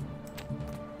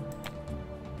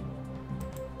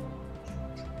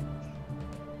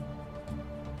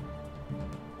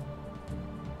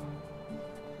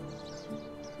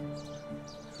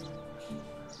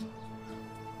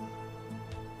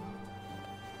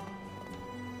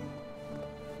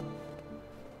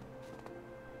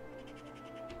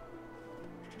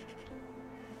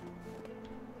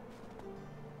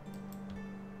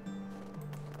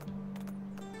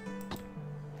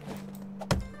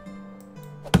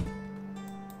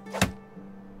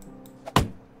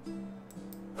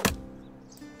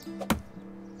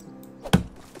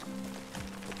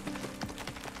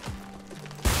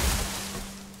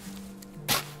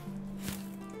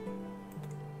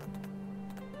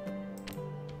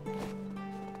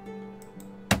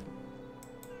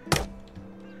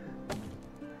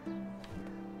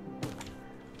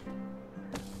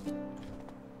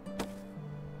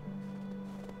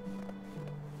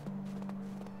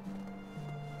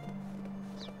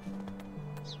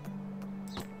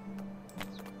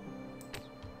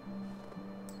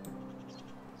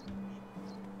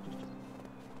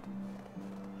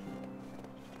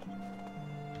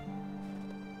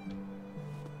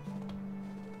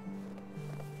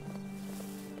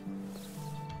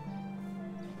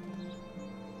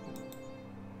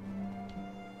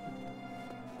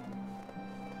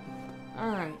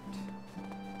 Alright.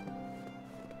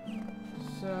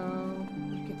 So,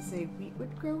 you could say wheat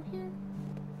would grow here?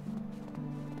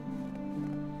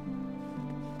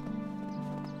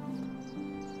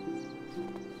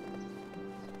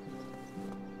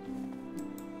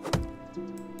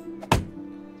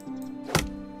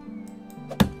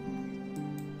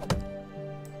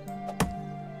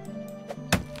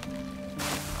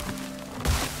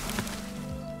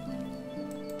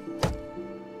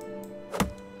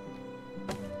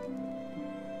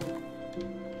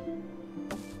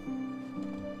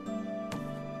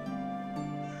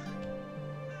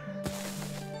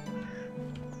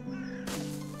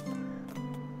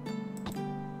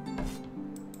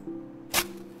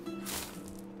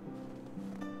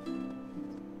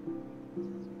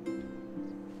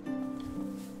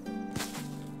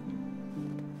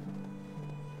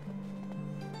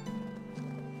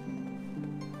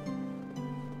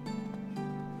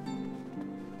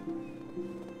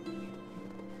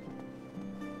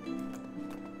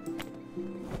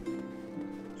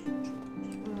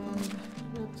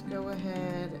 Go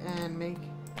ahead and make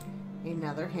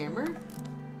another hammer.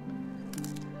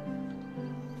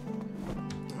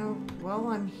 Oh, while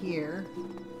I'm here,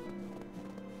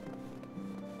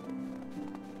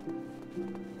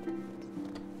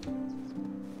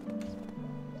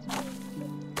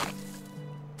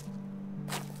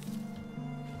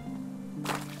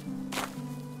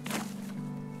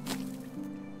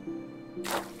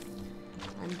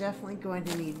 I'm definitely going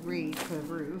to need reed for the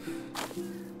roof.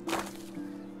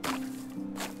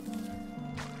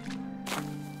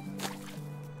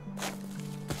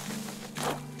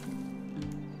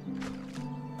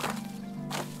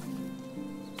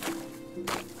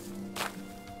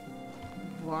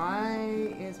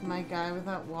 Why is my guy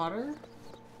without water?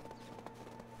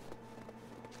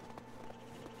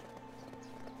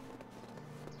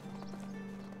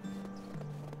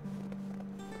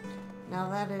 Now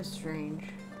that is strange.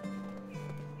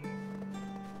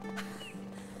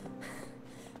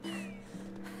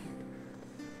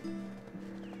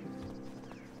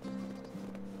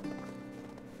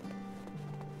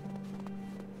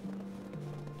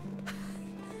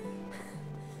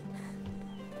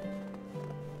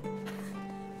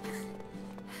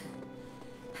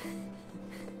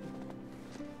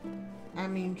 I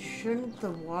mean, shouldn't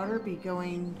the water be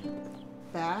going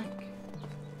back?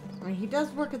 I mean, he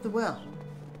does work at the well.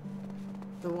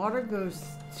 The water goes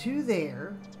to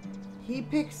there. He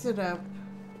picks it up,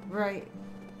 right?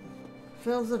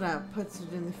 Fills it up, puts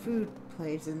it in the food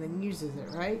place, and then uses it,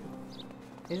 right?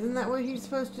 Isn't that what he's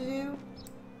supposed to do?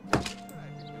 What are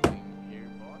you doing here,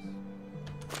 boss?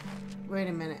 Wait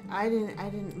a minute. I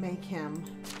didn't make him.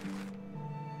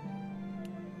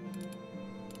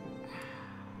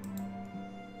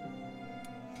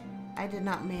 I did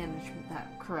not manage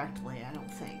that correctly, I don't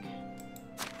think.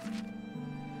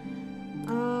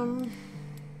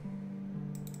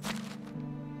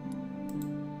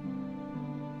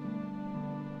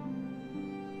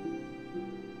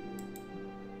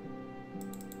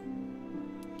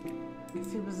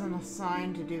 Guess he wasn't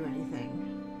assigned to do anything.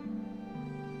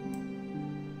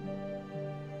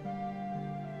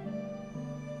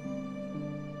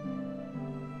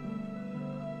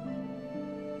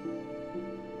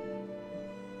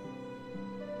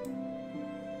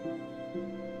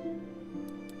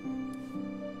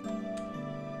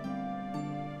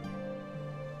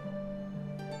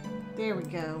 There we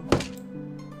go.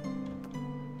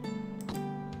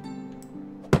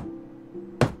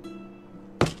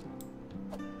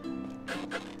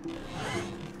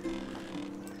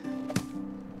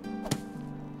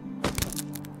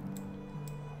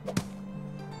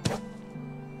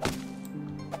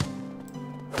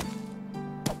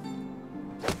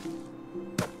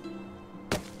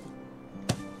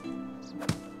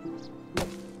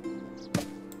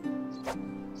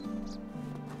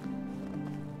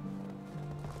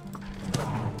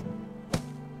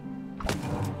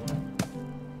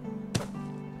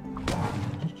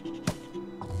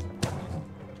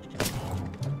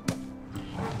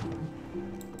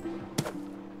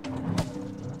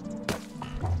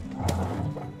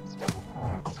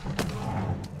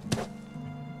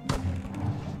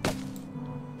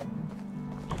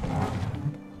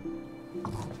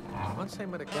 Once I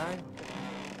met a guy.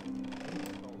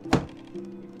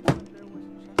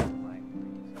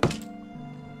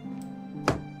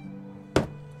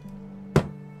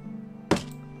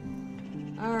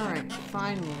 Alright,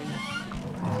 finally.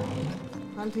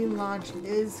 Hunting lodge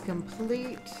is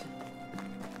complete.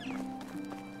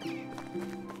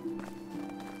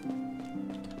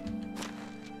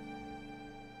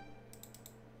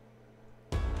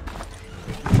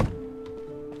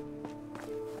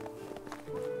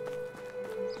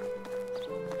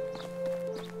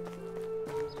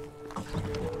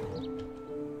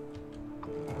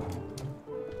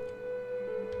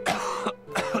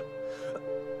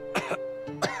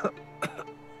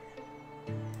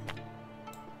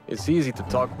 It's easy to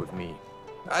talk with me.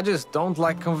 I just don't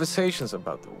like conversations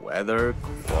about the weather,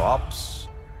 crops,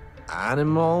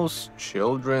 animals,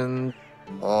 children,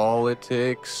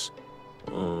 politics,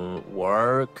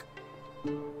 work.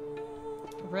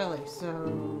 Really?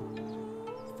 So,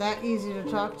 it's that easy to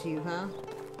talk to you, huh?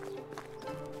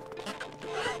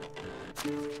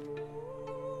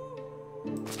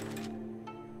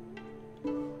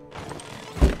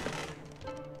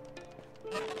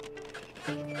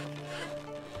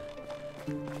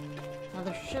 Now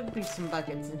there should be some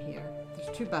buckets in here.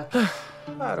 There's 2 buckets.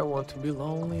 I don't want to be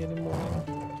lonely anymore.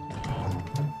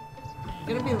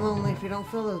 You're gonna be lonely if you don't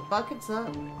fill those buckets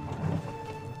up.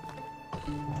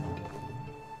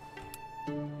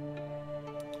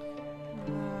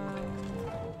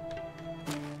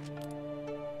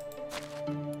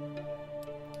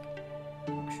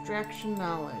 Extraction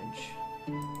knowledge.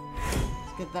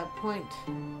 Let's get that point.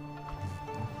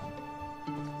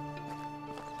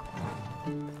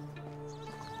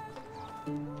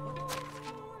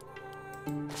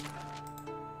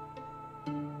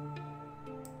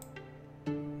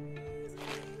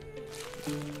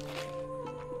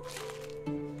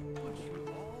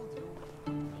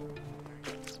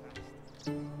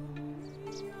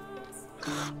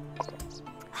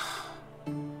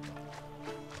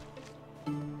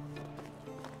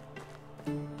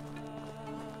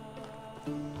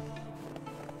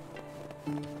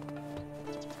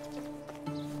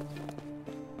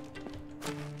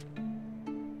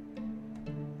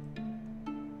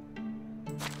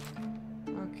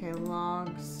 Okay,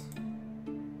 logs.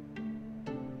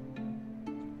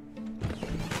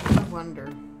 I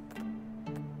wonder.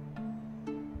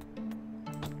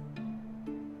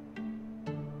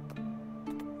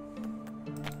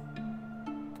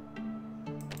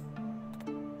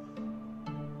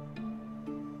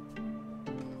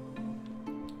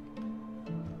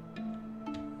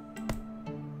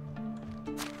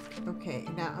 Okay,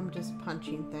 now I'm just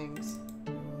punching things.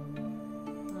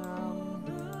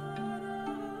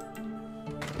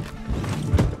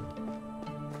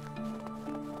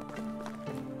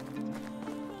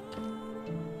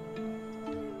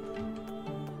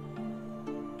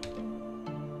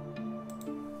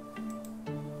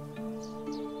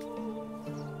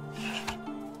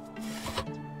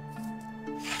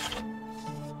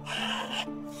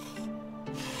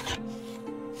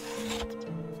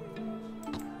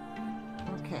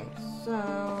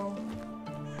 So,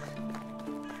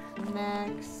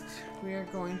 next we are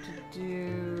going to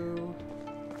do...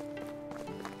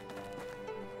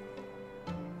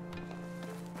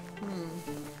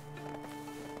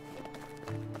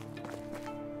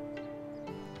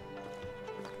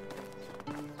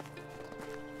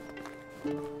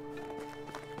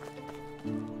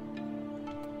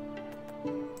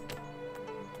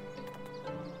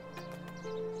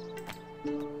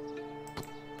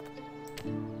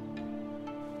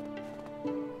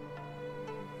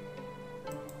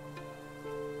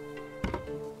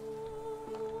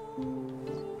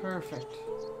 Perfect.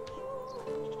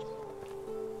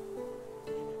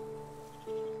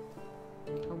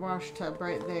 A wash tub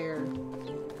right there.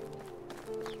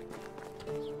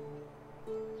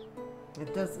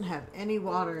 It doesn't have any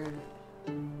water in it.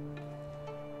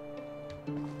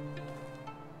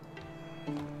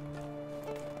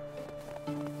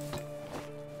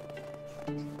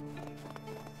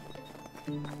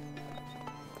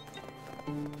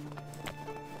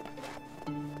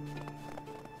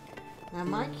 Now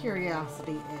my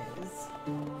curiosity is,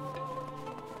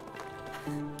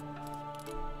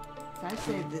 if I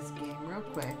save this game real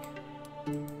quick,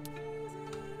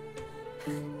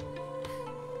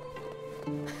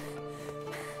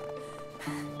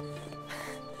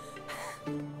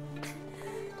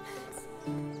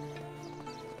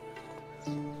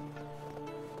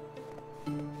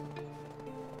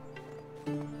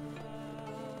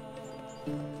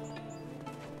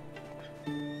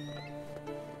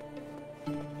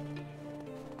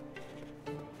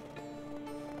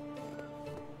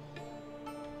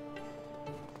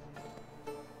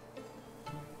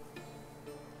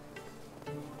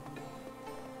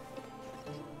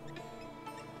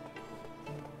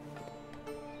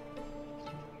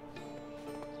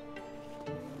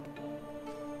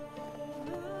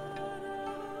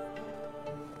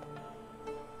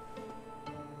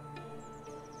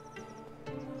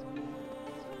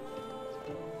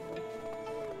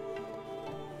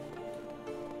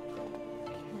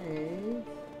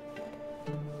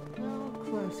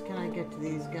 can I get to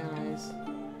these guys?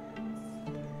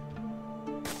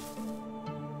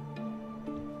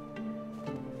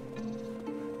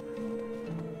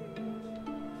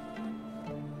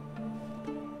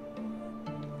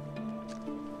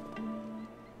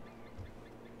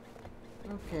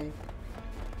 Okay.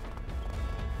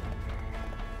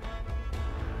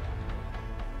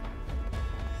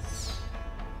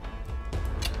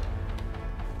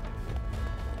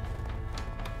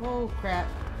 Oh crap.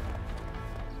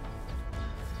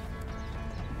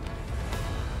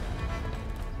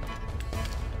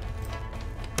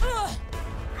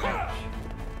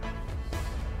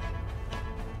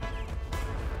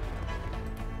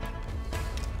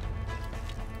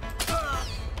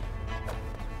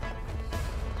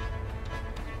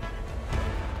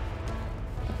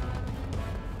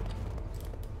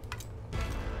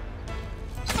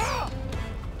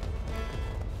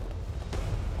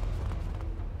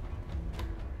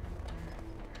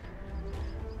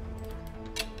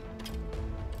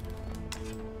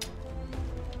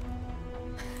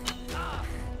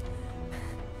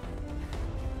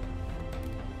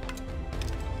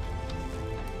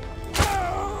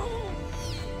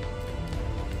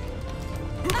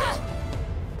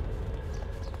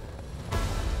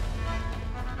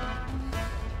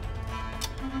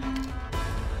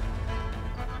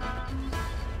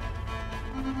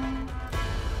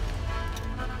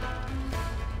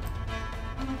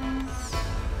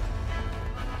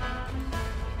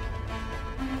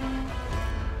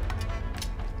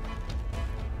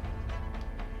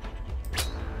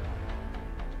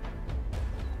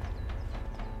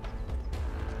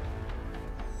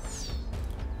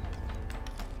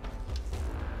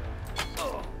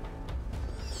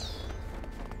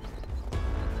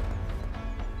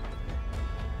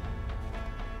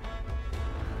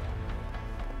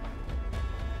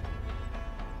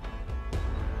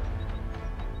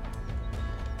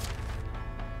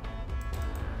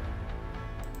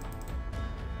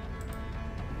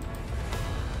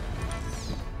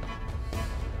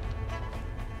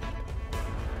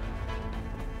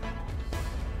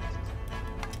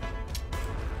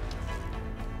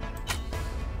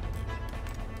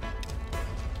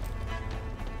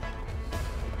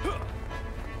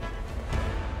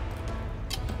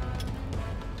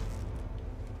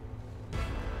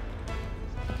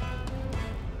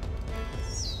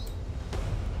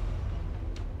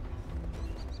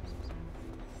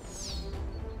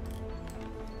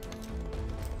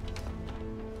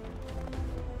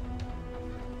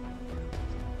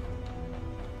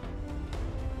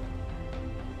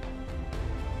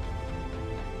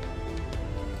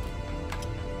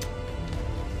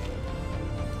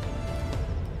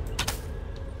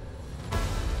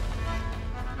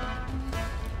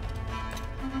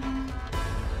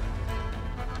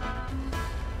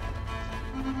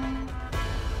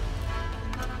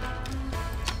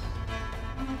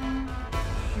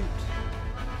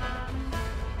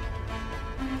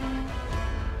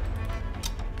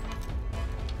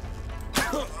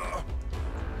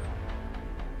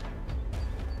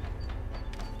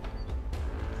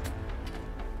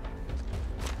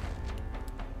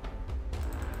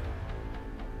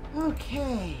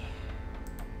 Okay.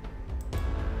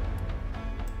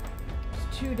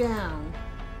 It's 2 down.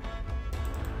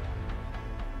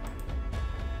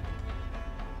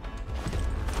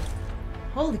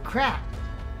 Holy crap.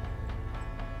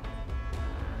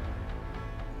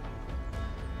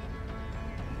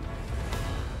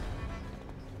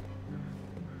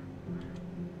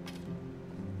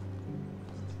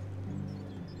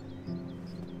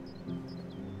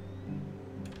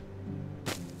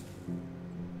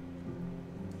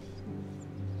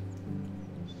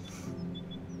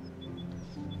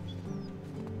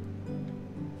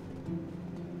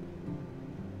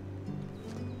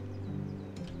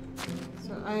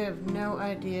 I have no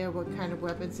idea what kind of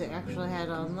weapons they actually had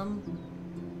on them.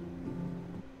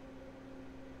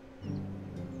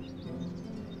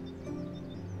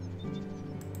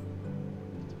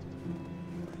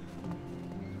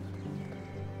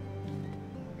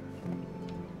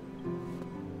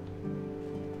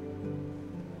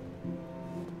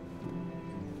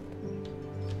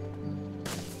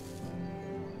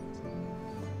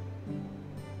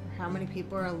 How many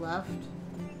people are left?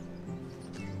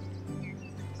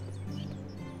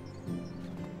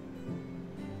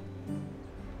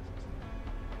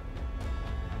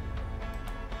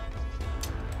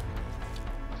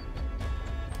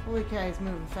 Holy cow, he's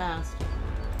moving fast.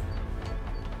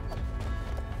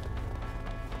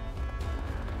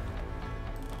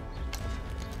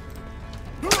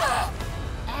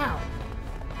 Ow!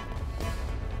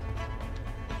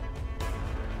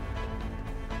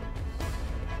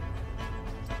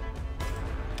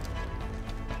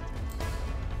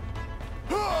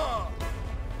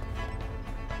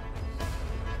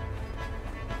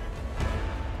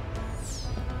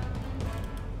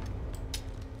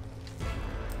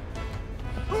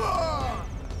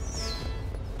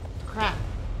 Crap.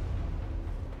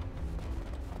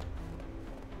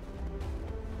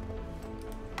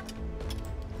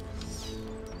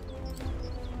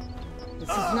 This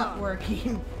is not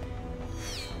working.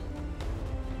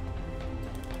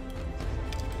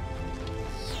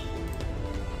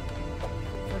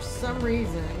 For some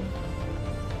reason,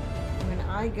 when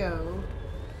I go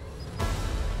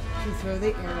to throw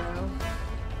the arrow,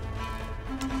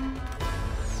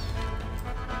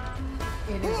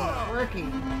 it isn't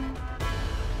working.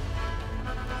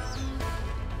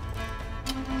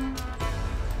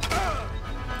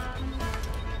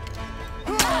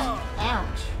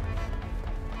 Ouch.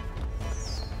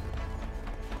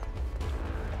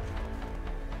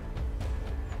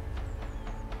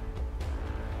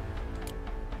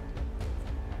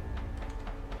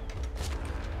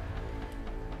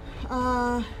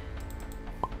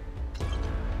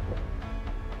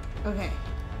 Okay.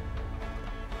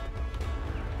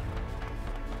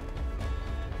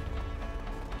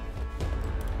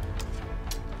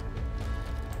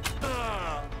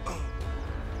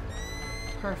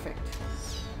 Perfect.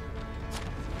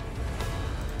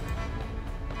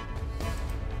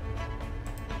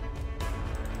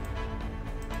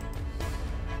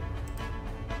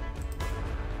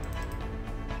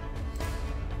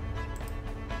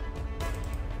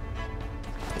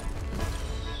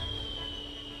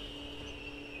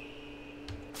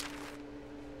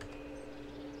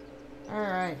 All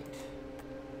right.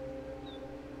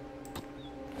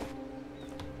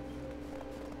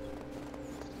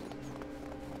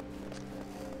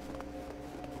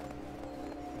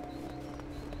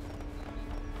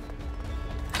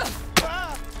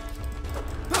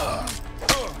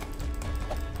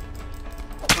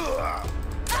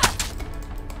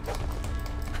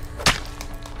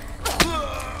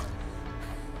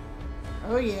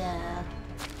 Oh yeah.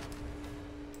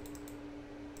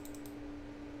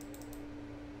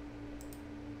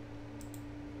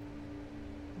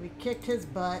 We kicked his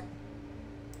butt.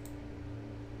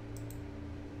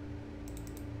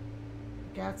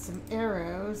 Got some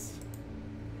arrows.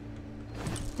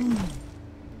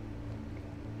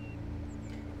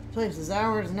 Place is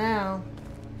ours now.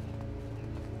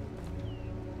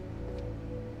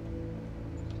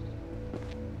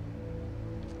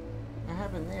 What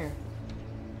happened there?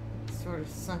 It sort of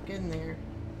sunk in there.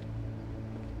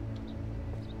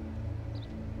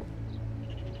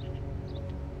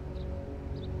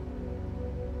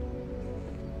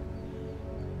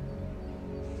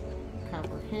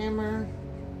 Copper hammer,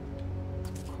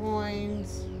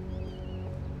 coins,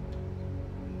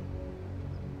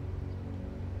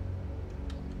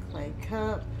 clay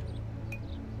cup,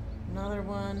 another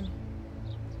one,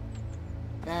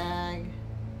 bag,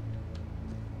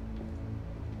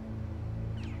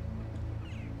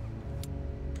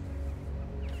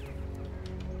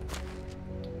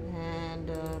 and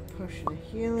a potion of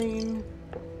healing.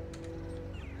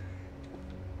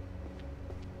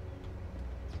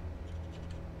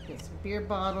 Get some beer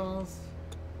bottles,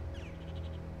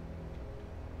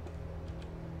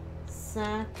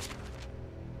 sack,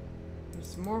 there's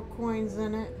some more coins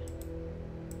in it,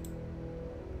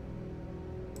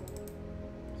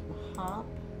 some hop,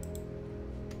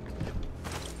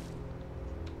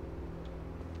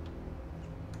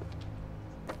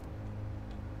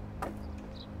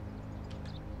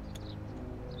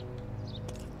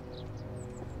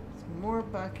 some more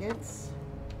buckets.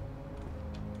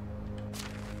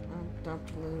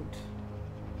 Dumped loot.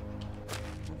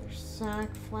 Another sack,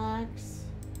 flax.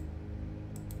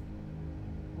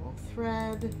 Wool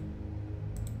thread.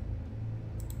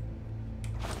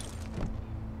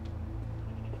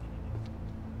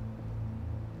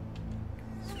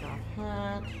 Straw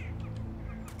hat.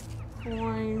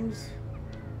 Coins.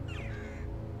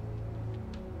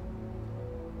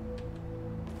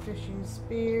 Fishing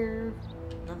spear.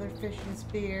 Another fishing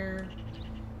spear.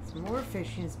 Some more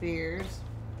fishing spears.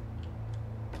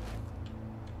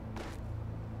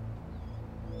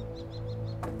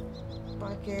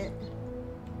 Bucket.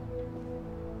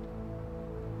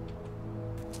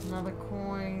 Another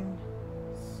coin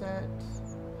set.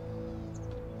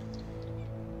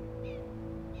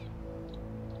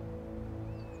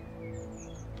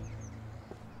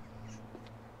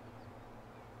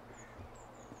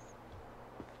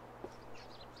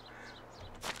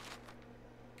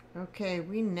 Okay,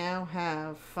 we now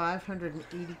have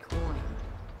 580 coin.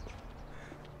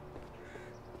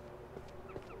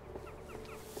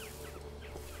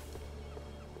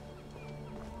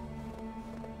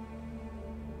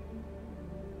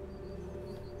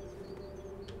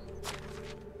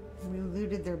 We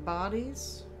looted their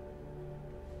bodies.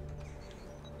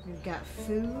 We've got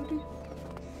food.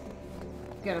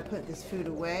 We've got to put this food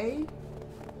away.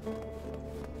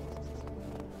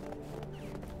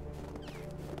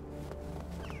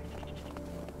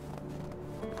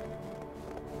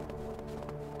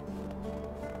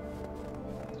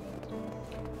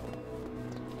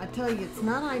 I tell you, it's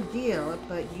not ideal,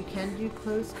 but you can do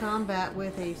close combat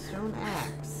with a stone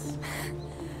axe.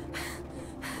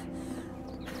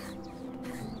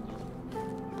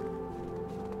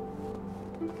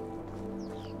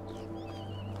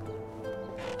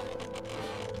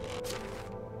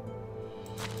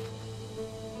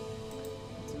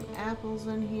 Some apples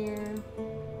in here.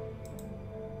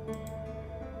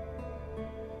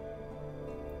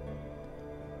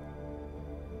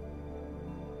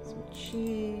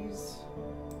 Cheese.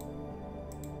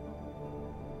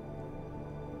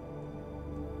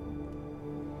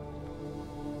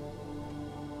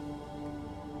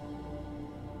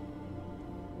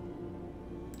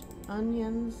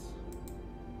 Onions.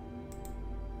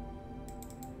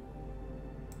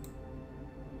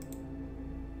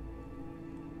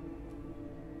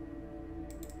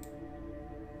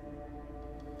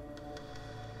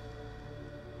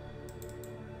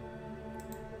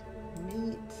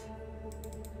 Meat.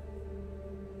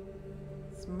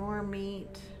 Some more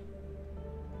meat.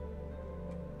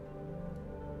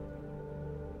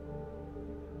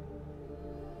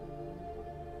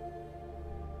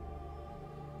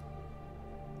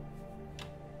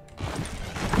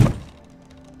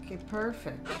 Okay,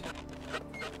 perfect.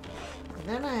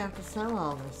 Then I have to sell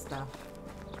all this stuff.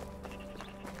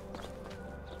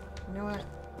 You know what?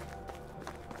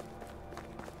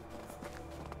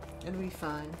 It'll be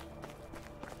fine.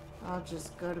 I'll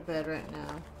just go to bed right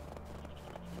now.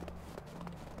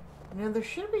 You know, there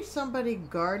should be somebody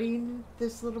guarding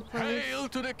this little place. Hail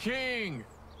to the king!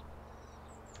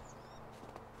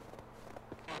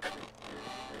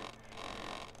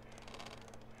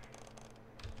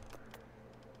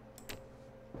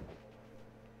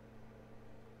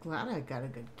 Glad I got a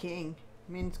good king.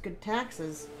 Means good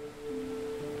taxes.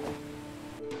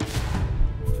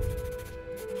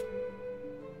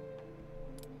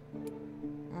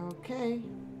 Okay.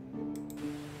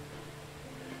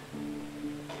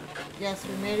 Yes,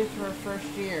 we made it through our first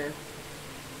year.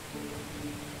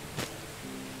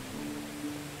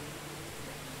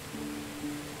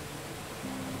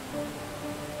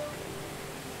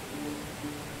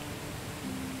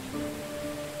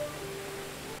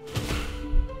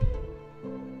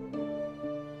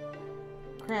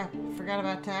 Crap, forgot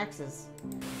about taxes.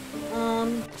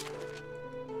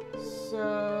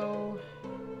 So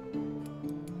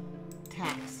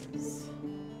taxes.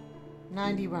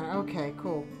 91. Okay,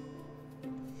 cool.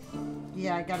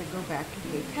 Yeah, I gotta go back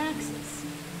and pay taxes.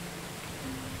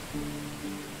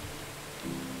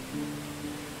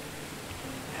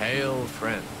 Hail,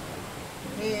 friend.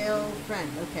 Hail, friend.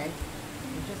 Okay.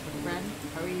 I'm just a friend.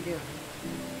 How are you doing?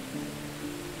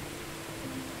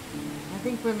 I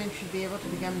think women should be able to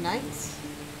become knights.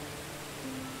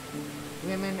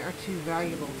 Women are too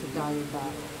valuable to die in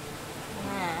battle.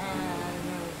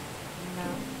 No.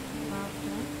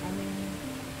 I mean,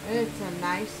 it's a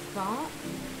nice thought.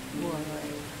 Boy,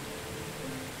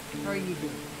 how are you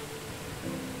doing?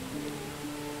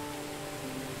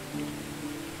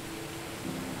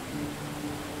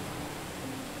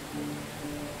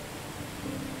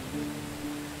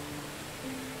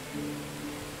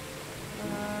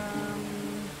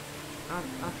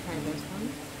 I'll try this one.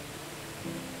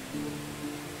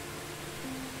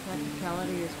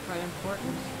 Practicality is quite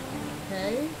important.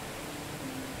 Okay.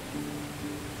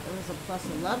 was a plus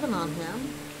 11 on him.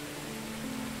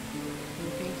 He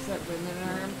thinks that women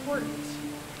are important.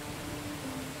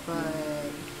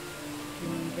 But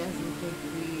he doesn't think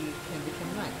we can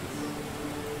become knights.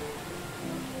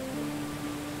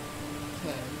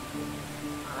 Okay.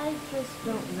 I just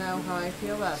don't know how I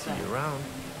feel about that. See you around.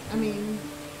 I mean,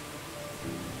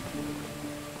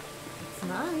 it's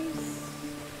nice.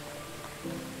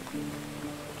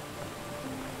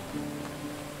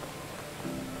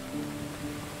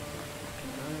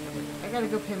 I gotta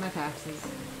go pay my taxes.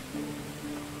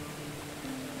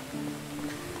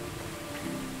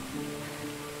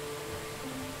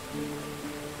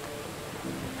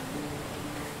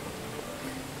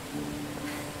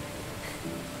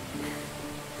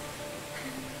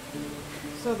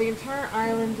 So the entire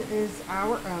island is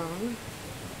our own.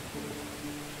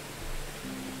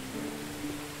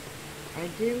 I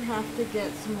do have to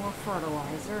get some more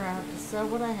fertilizer. I have to sell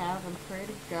what I have and pray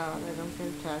to God I don't get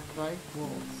attacked by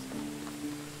wolves.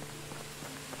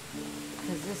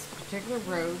 Because this particular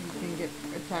road, you can get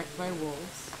attacked by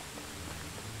wolves.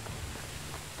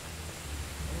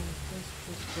 And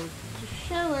just go to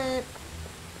show it.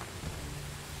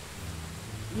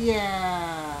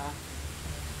 Yeah.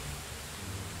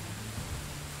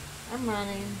 I'm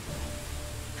running.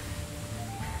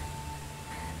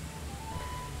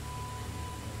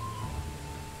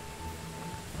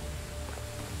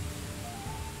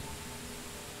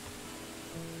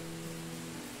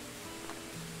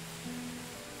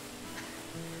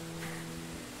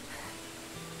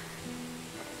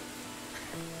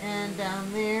 And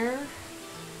down there,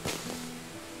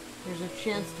 there's a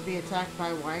chance to be attacked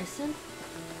by Wyson.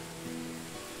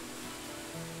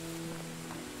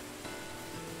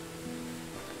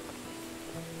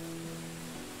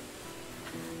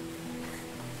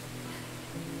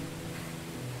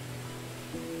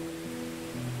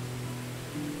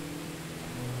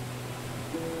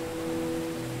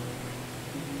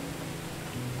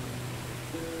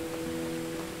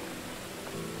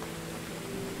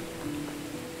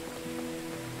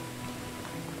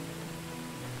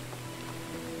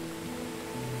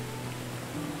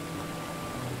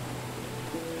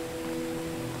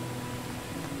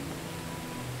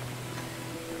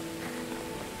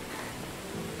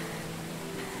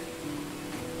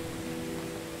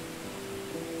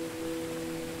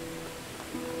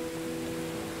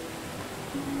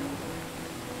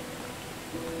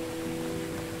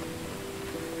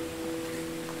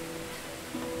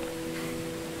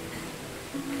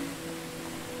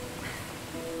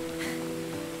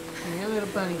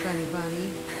 Bunny, bunny,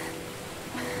 bunny.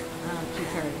 I'm too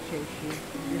tired to chase you.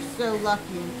 You're so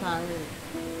lucky and tired.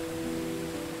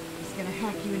 He's gonna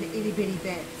hack you into itty bitty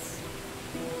bits.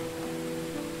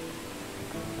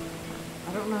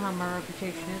 I don't know how my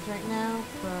reputation is right now,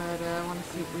 but I want to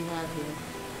see what we have here.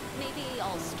 Maybe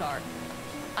I'll start.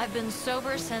 I've been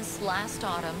sober since last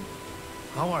autumn.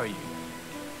 How are you?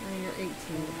 Oh, you're 18.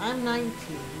 I'm 19.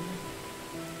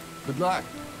 Good luck.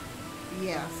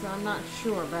 Yeah, so I'm not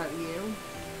sure about you.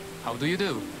 How do you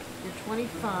do? You're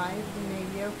 25, you may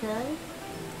be okay?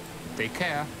 Take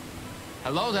care.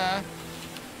 Hello there.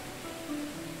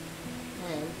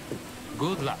 Hey.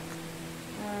 Good luck.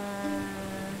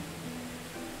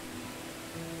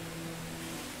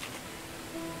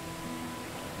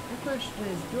 My question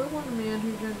is, do I want a man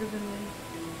who's younger than me?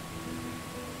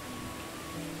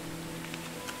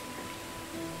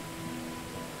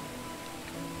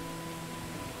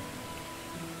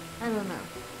 I don't know.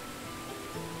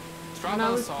 When I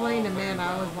was playing a man,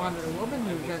 I always wanted a woman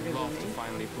who was younger than love me. to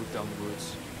finally put down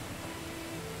roots.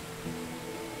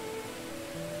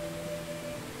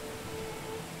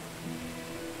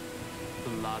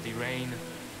 Bloody rain.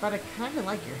 But I kind of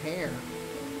like your hair.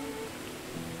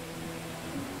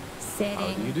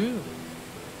 How do you do?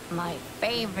 My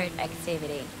favorite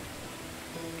activity.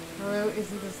 Hello,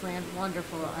 isn't this land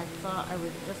wonderful? I thought I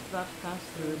was just about to pass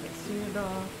through, but soon it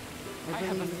all, I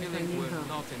have a believe it is my feeling new we're home.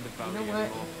 not in the valley You know what?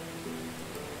 anymore.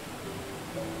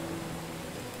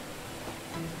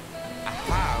 A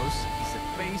house is a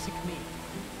basic need,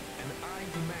 and I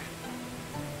demand.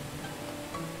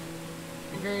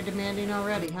 You're very demanding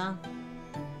already, huh?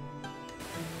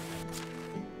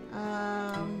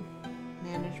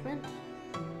 Management.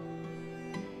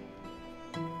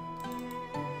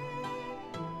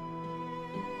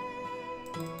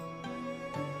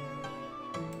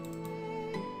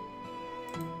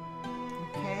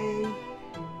 Okay.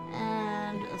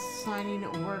 And assigning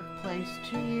a workplace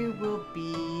to you will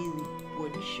be the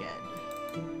woodshed.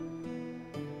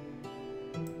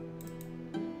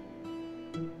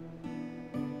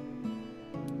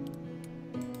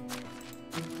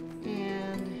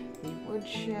 And the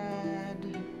woodshed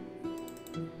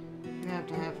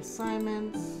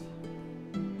encampments.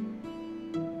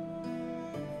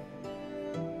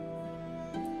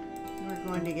 We're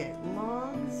going to get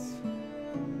logs.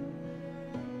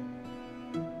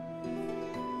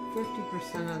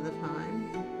 50% of the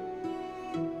time.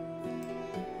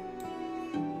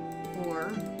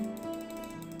 Or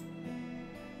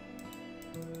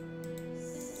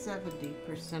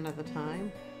 70% of the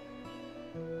time.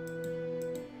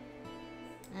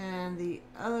 And the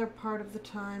other part of the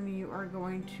time you are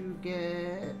going to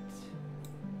get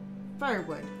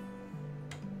firewood.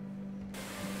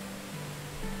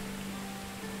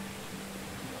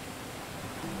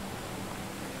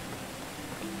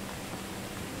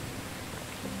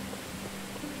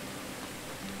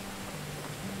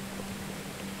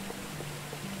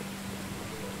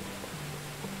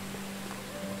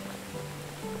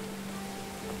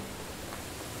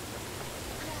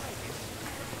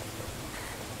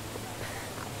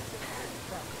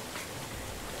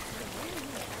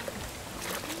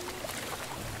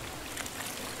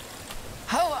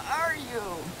 How are you?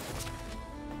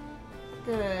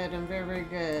 Good, I'm very, very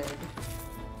good.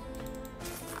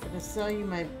 I'm gonna sell you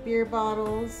my beer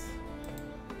bottles,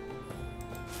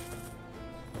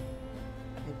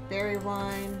 my berry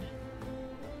wine,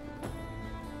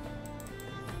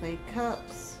 clay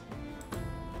cups,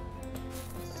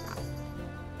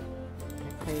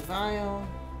 my clay vial,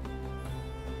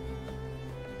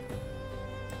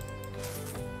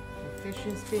 my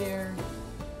fishing spear.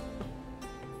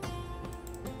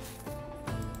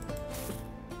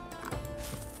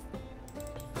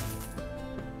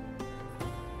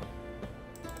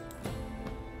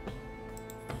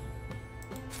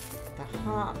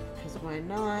 Hop, because why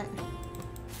not?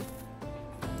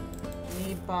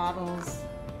 Need bottles.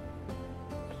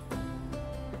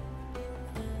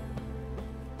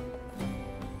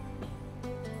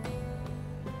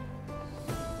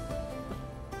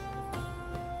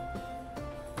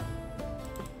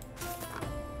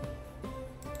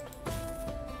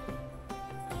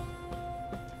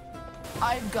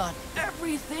 I've got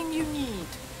everything you need.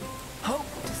 Hope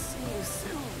to see you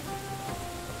soon.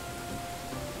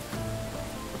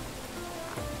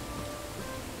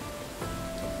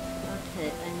 Okay, I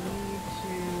need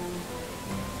to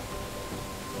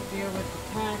deal with the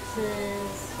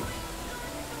taxes.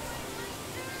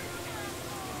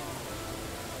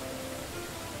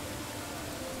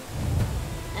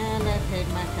 And I paid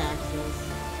my taxes.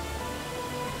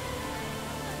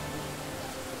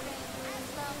 As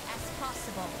long as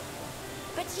possible.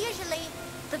 But usually,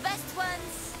 the best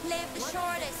ones live the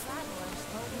shortest. Travelers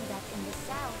told me that in the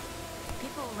south,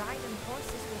 people ride on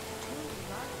horses with two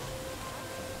large.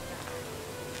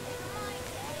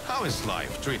 How is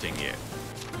life treating you?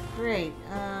 Great,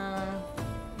 go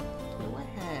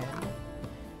ahead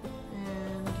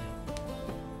and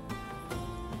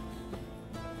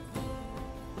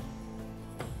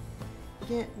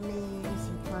get me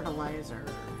some fertilizer.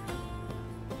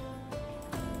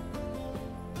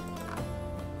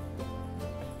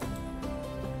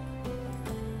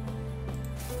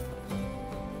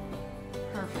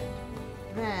 Perfect.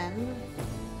 Then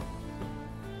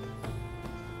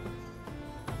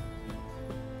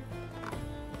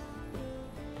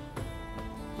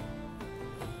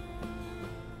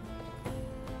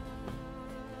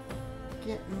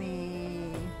get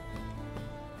me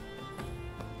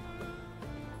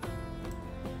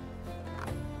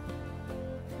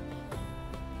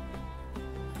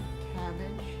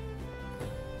cabbage,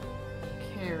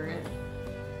 carrot,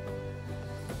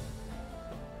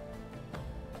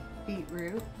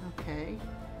 beetroot, okay.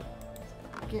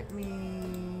 Get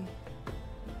me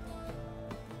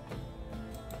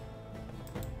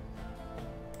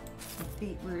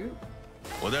beetroot.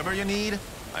 Whatever you need,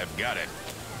 I've got it.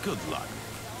 Good luck.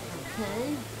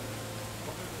 Okay.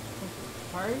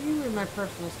 Why are you in my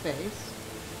personal space?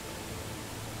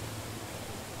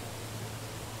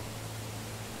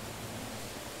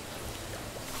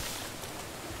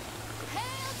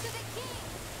 Hail to the king!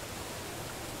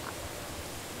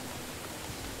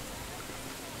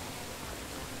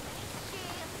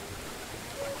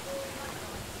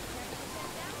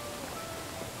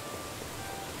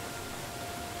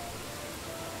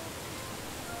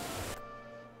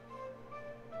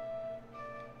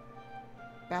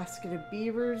 Basket of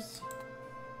beavers.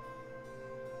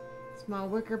 Small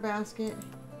wicker basket.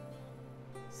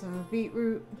 Some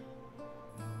beetroot.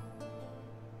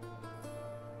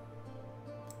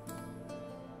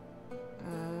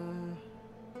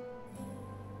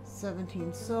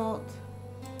 17 salt.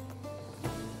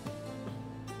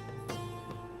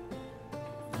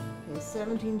 Okay,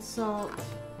 17 salt.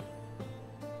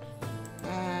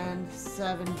 And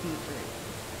 7 beetroot.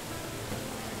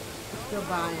 go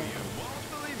buy it. You won't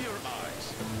believe your eyes.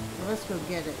 So let's go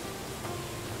get it.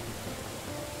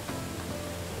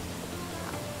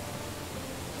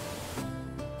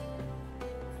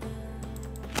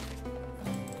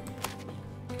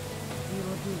 We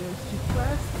will do those 2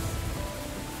 quests.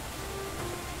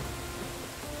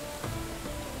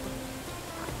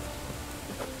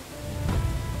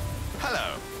 Hello.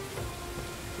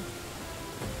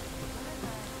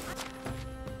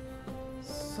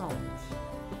 Salt.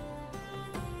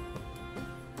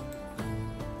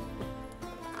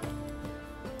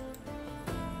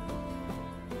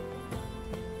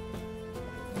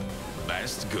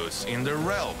 Best goods in the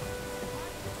realm.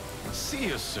 See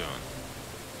you soon.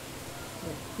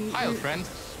 Beetroot. Hi, old friend.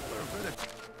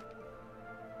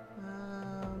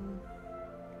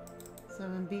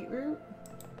 7 beetroot.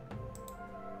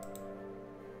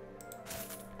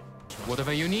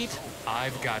 Whatever you need,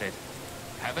 I've got it.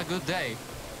 Have a good day.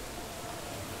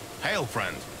 Hail,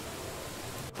 friend.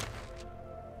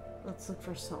 Let's look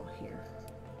for salt here.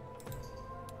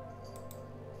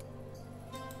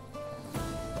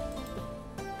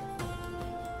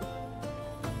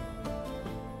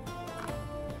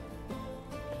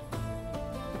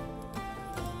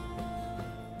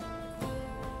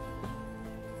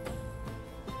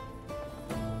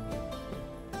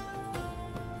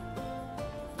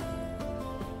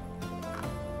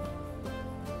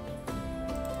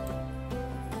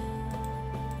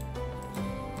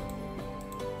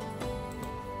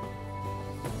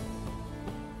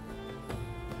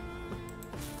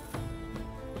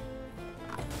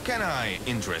 Can I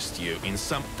interest you in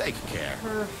some? Take care.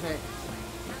 Perfect.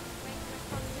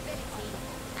 Responsibility,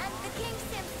 and the king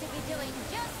seems to be doing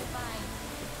just fine.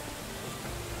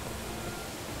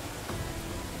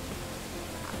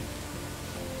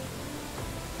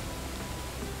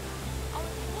 Our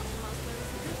quartermaster is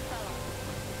a good fellow.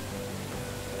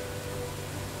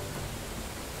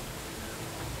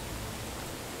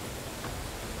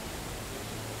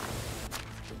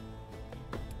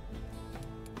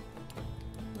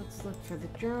 Let's look for the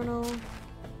journal.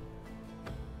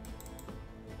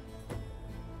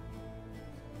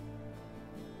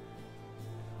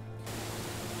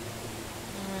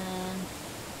 And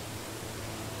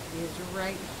he's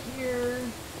right here.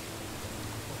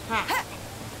 Ha!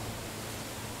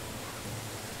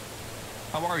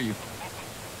 How are you?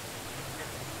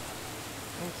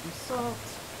 And some salt.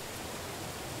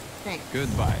 Thanks.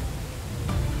 Goodbye.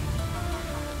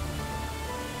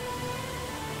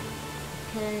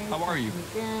 Okay. How are you?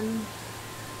 Again.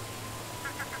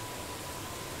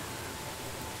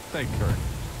 Take care.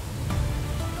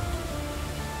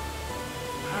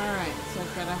 Alright, so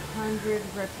I've got 100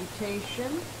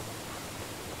 reputation.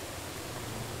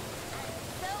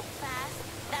 So fast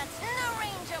that no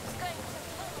ranger's going to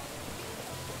follow.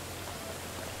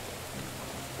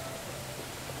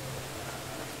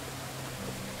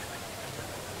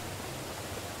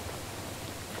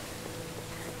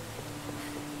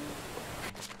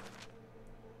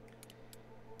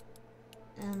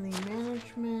 And the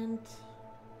management.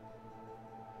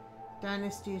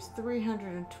 Dynasty is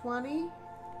 320.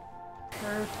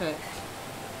 Perfect.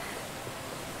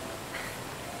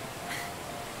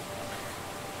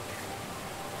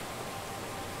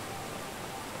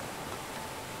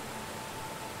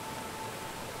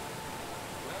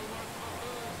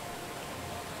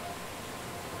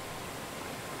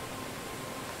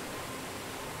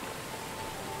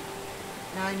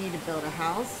 Now I need to build a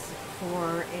house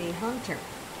for a hunter.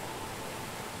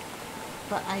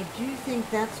 But I do think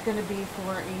that's going to be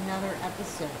for another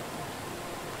episode.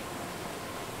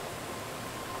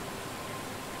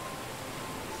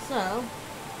 So,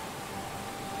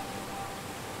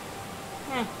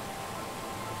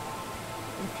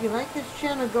 if you like this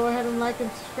channel, go ahead and like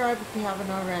and subscribe if you haven't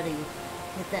already.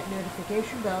 Hit that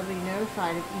notification bell to be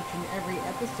notified of each and every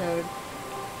episode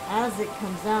as it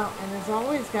comes out. And as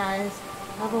always, guys,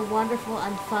 have a wonderful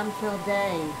and fun-filled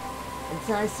day.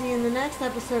 Until I see you in the next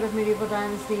episode of Medieval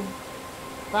Dynasty.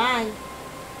 Bye.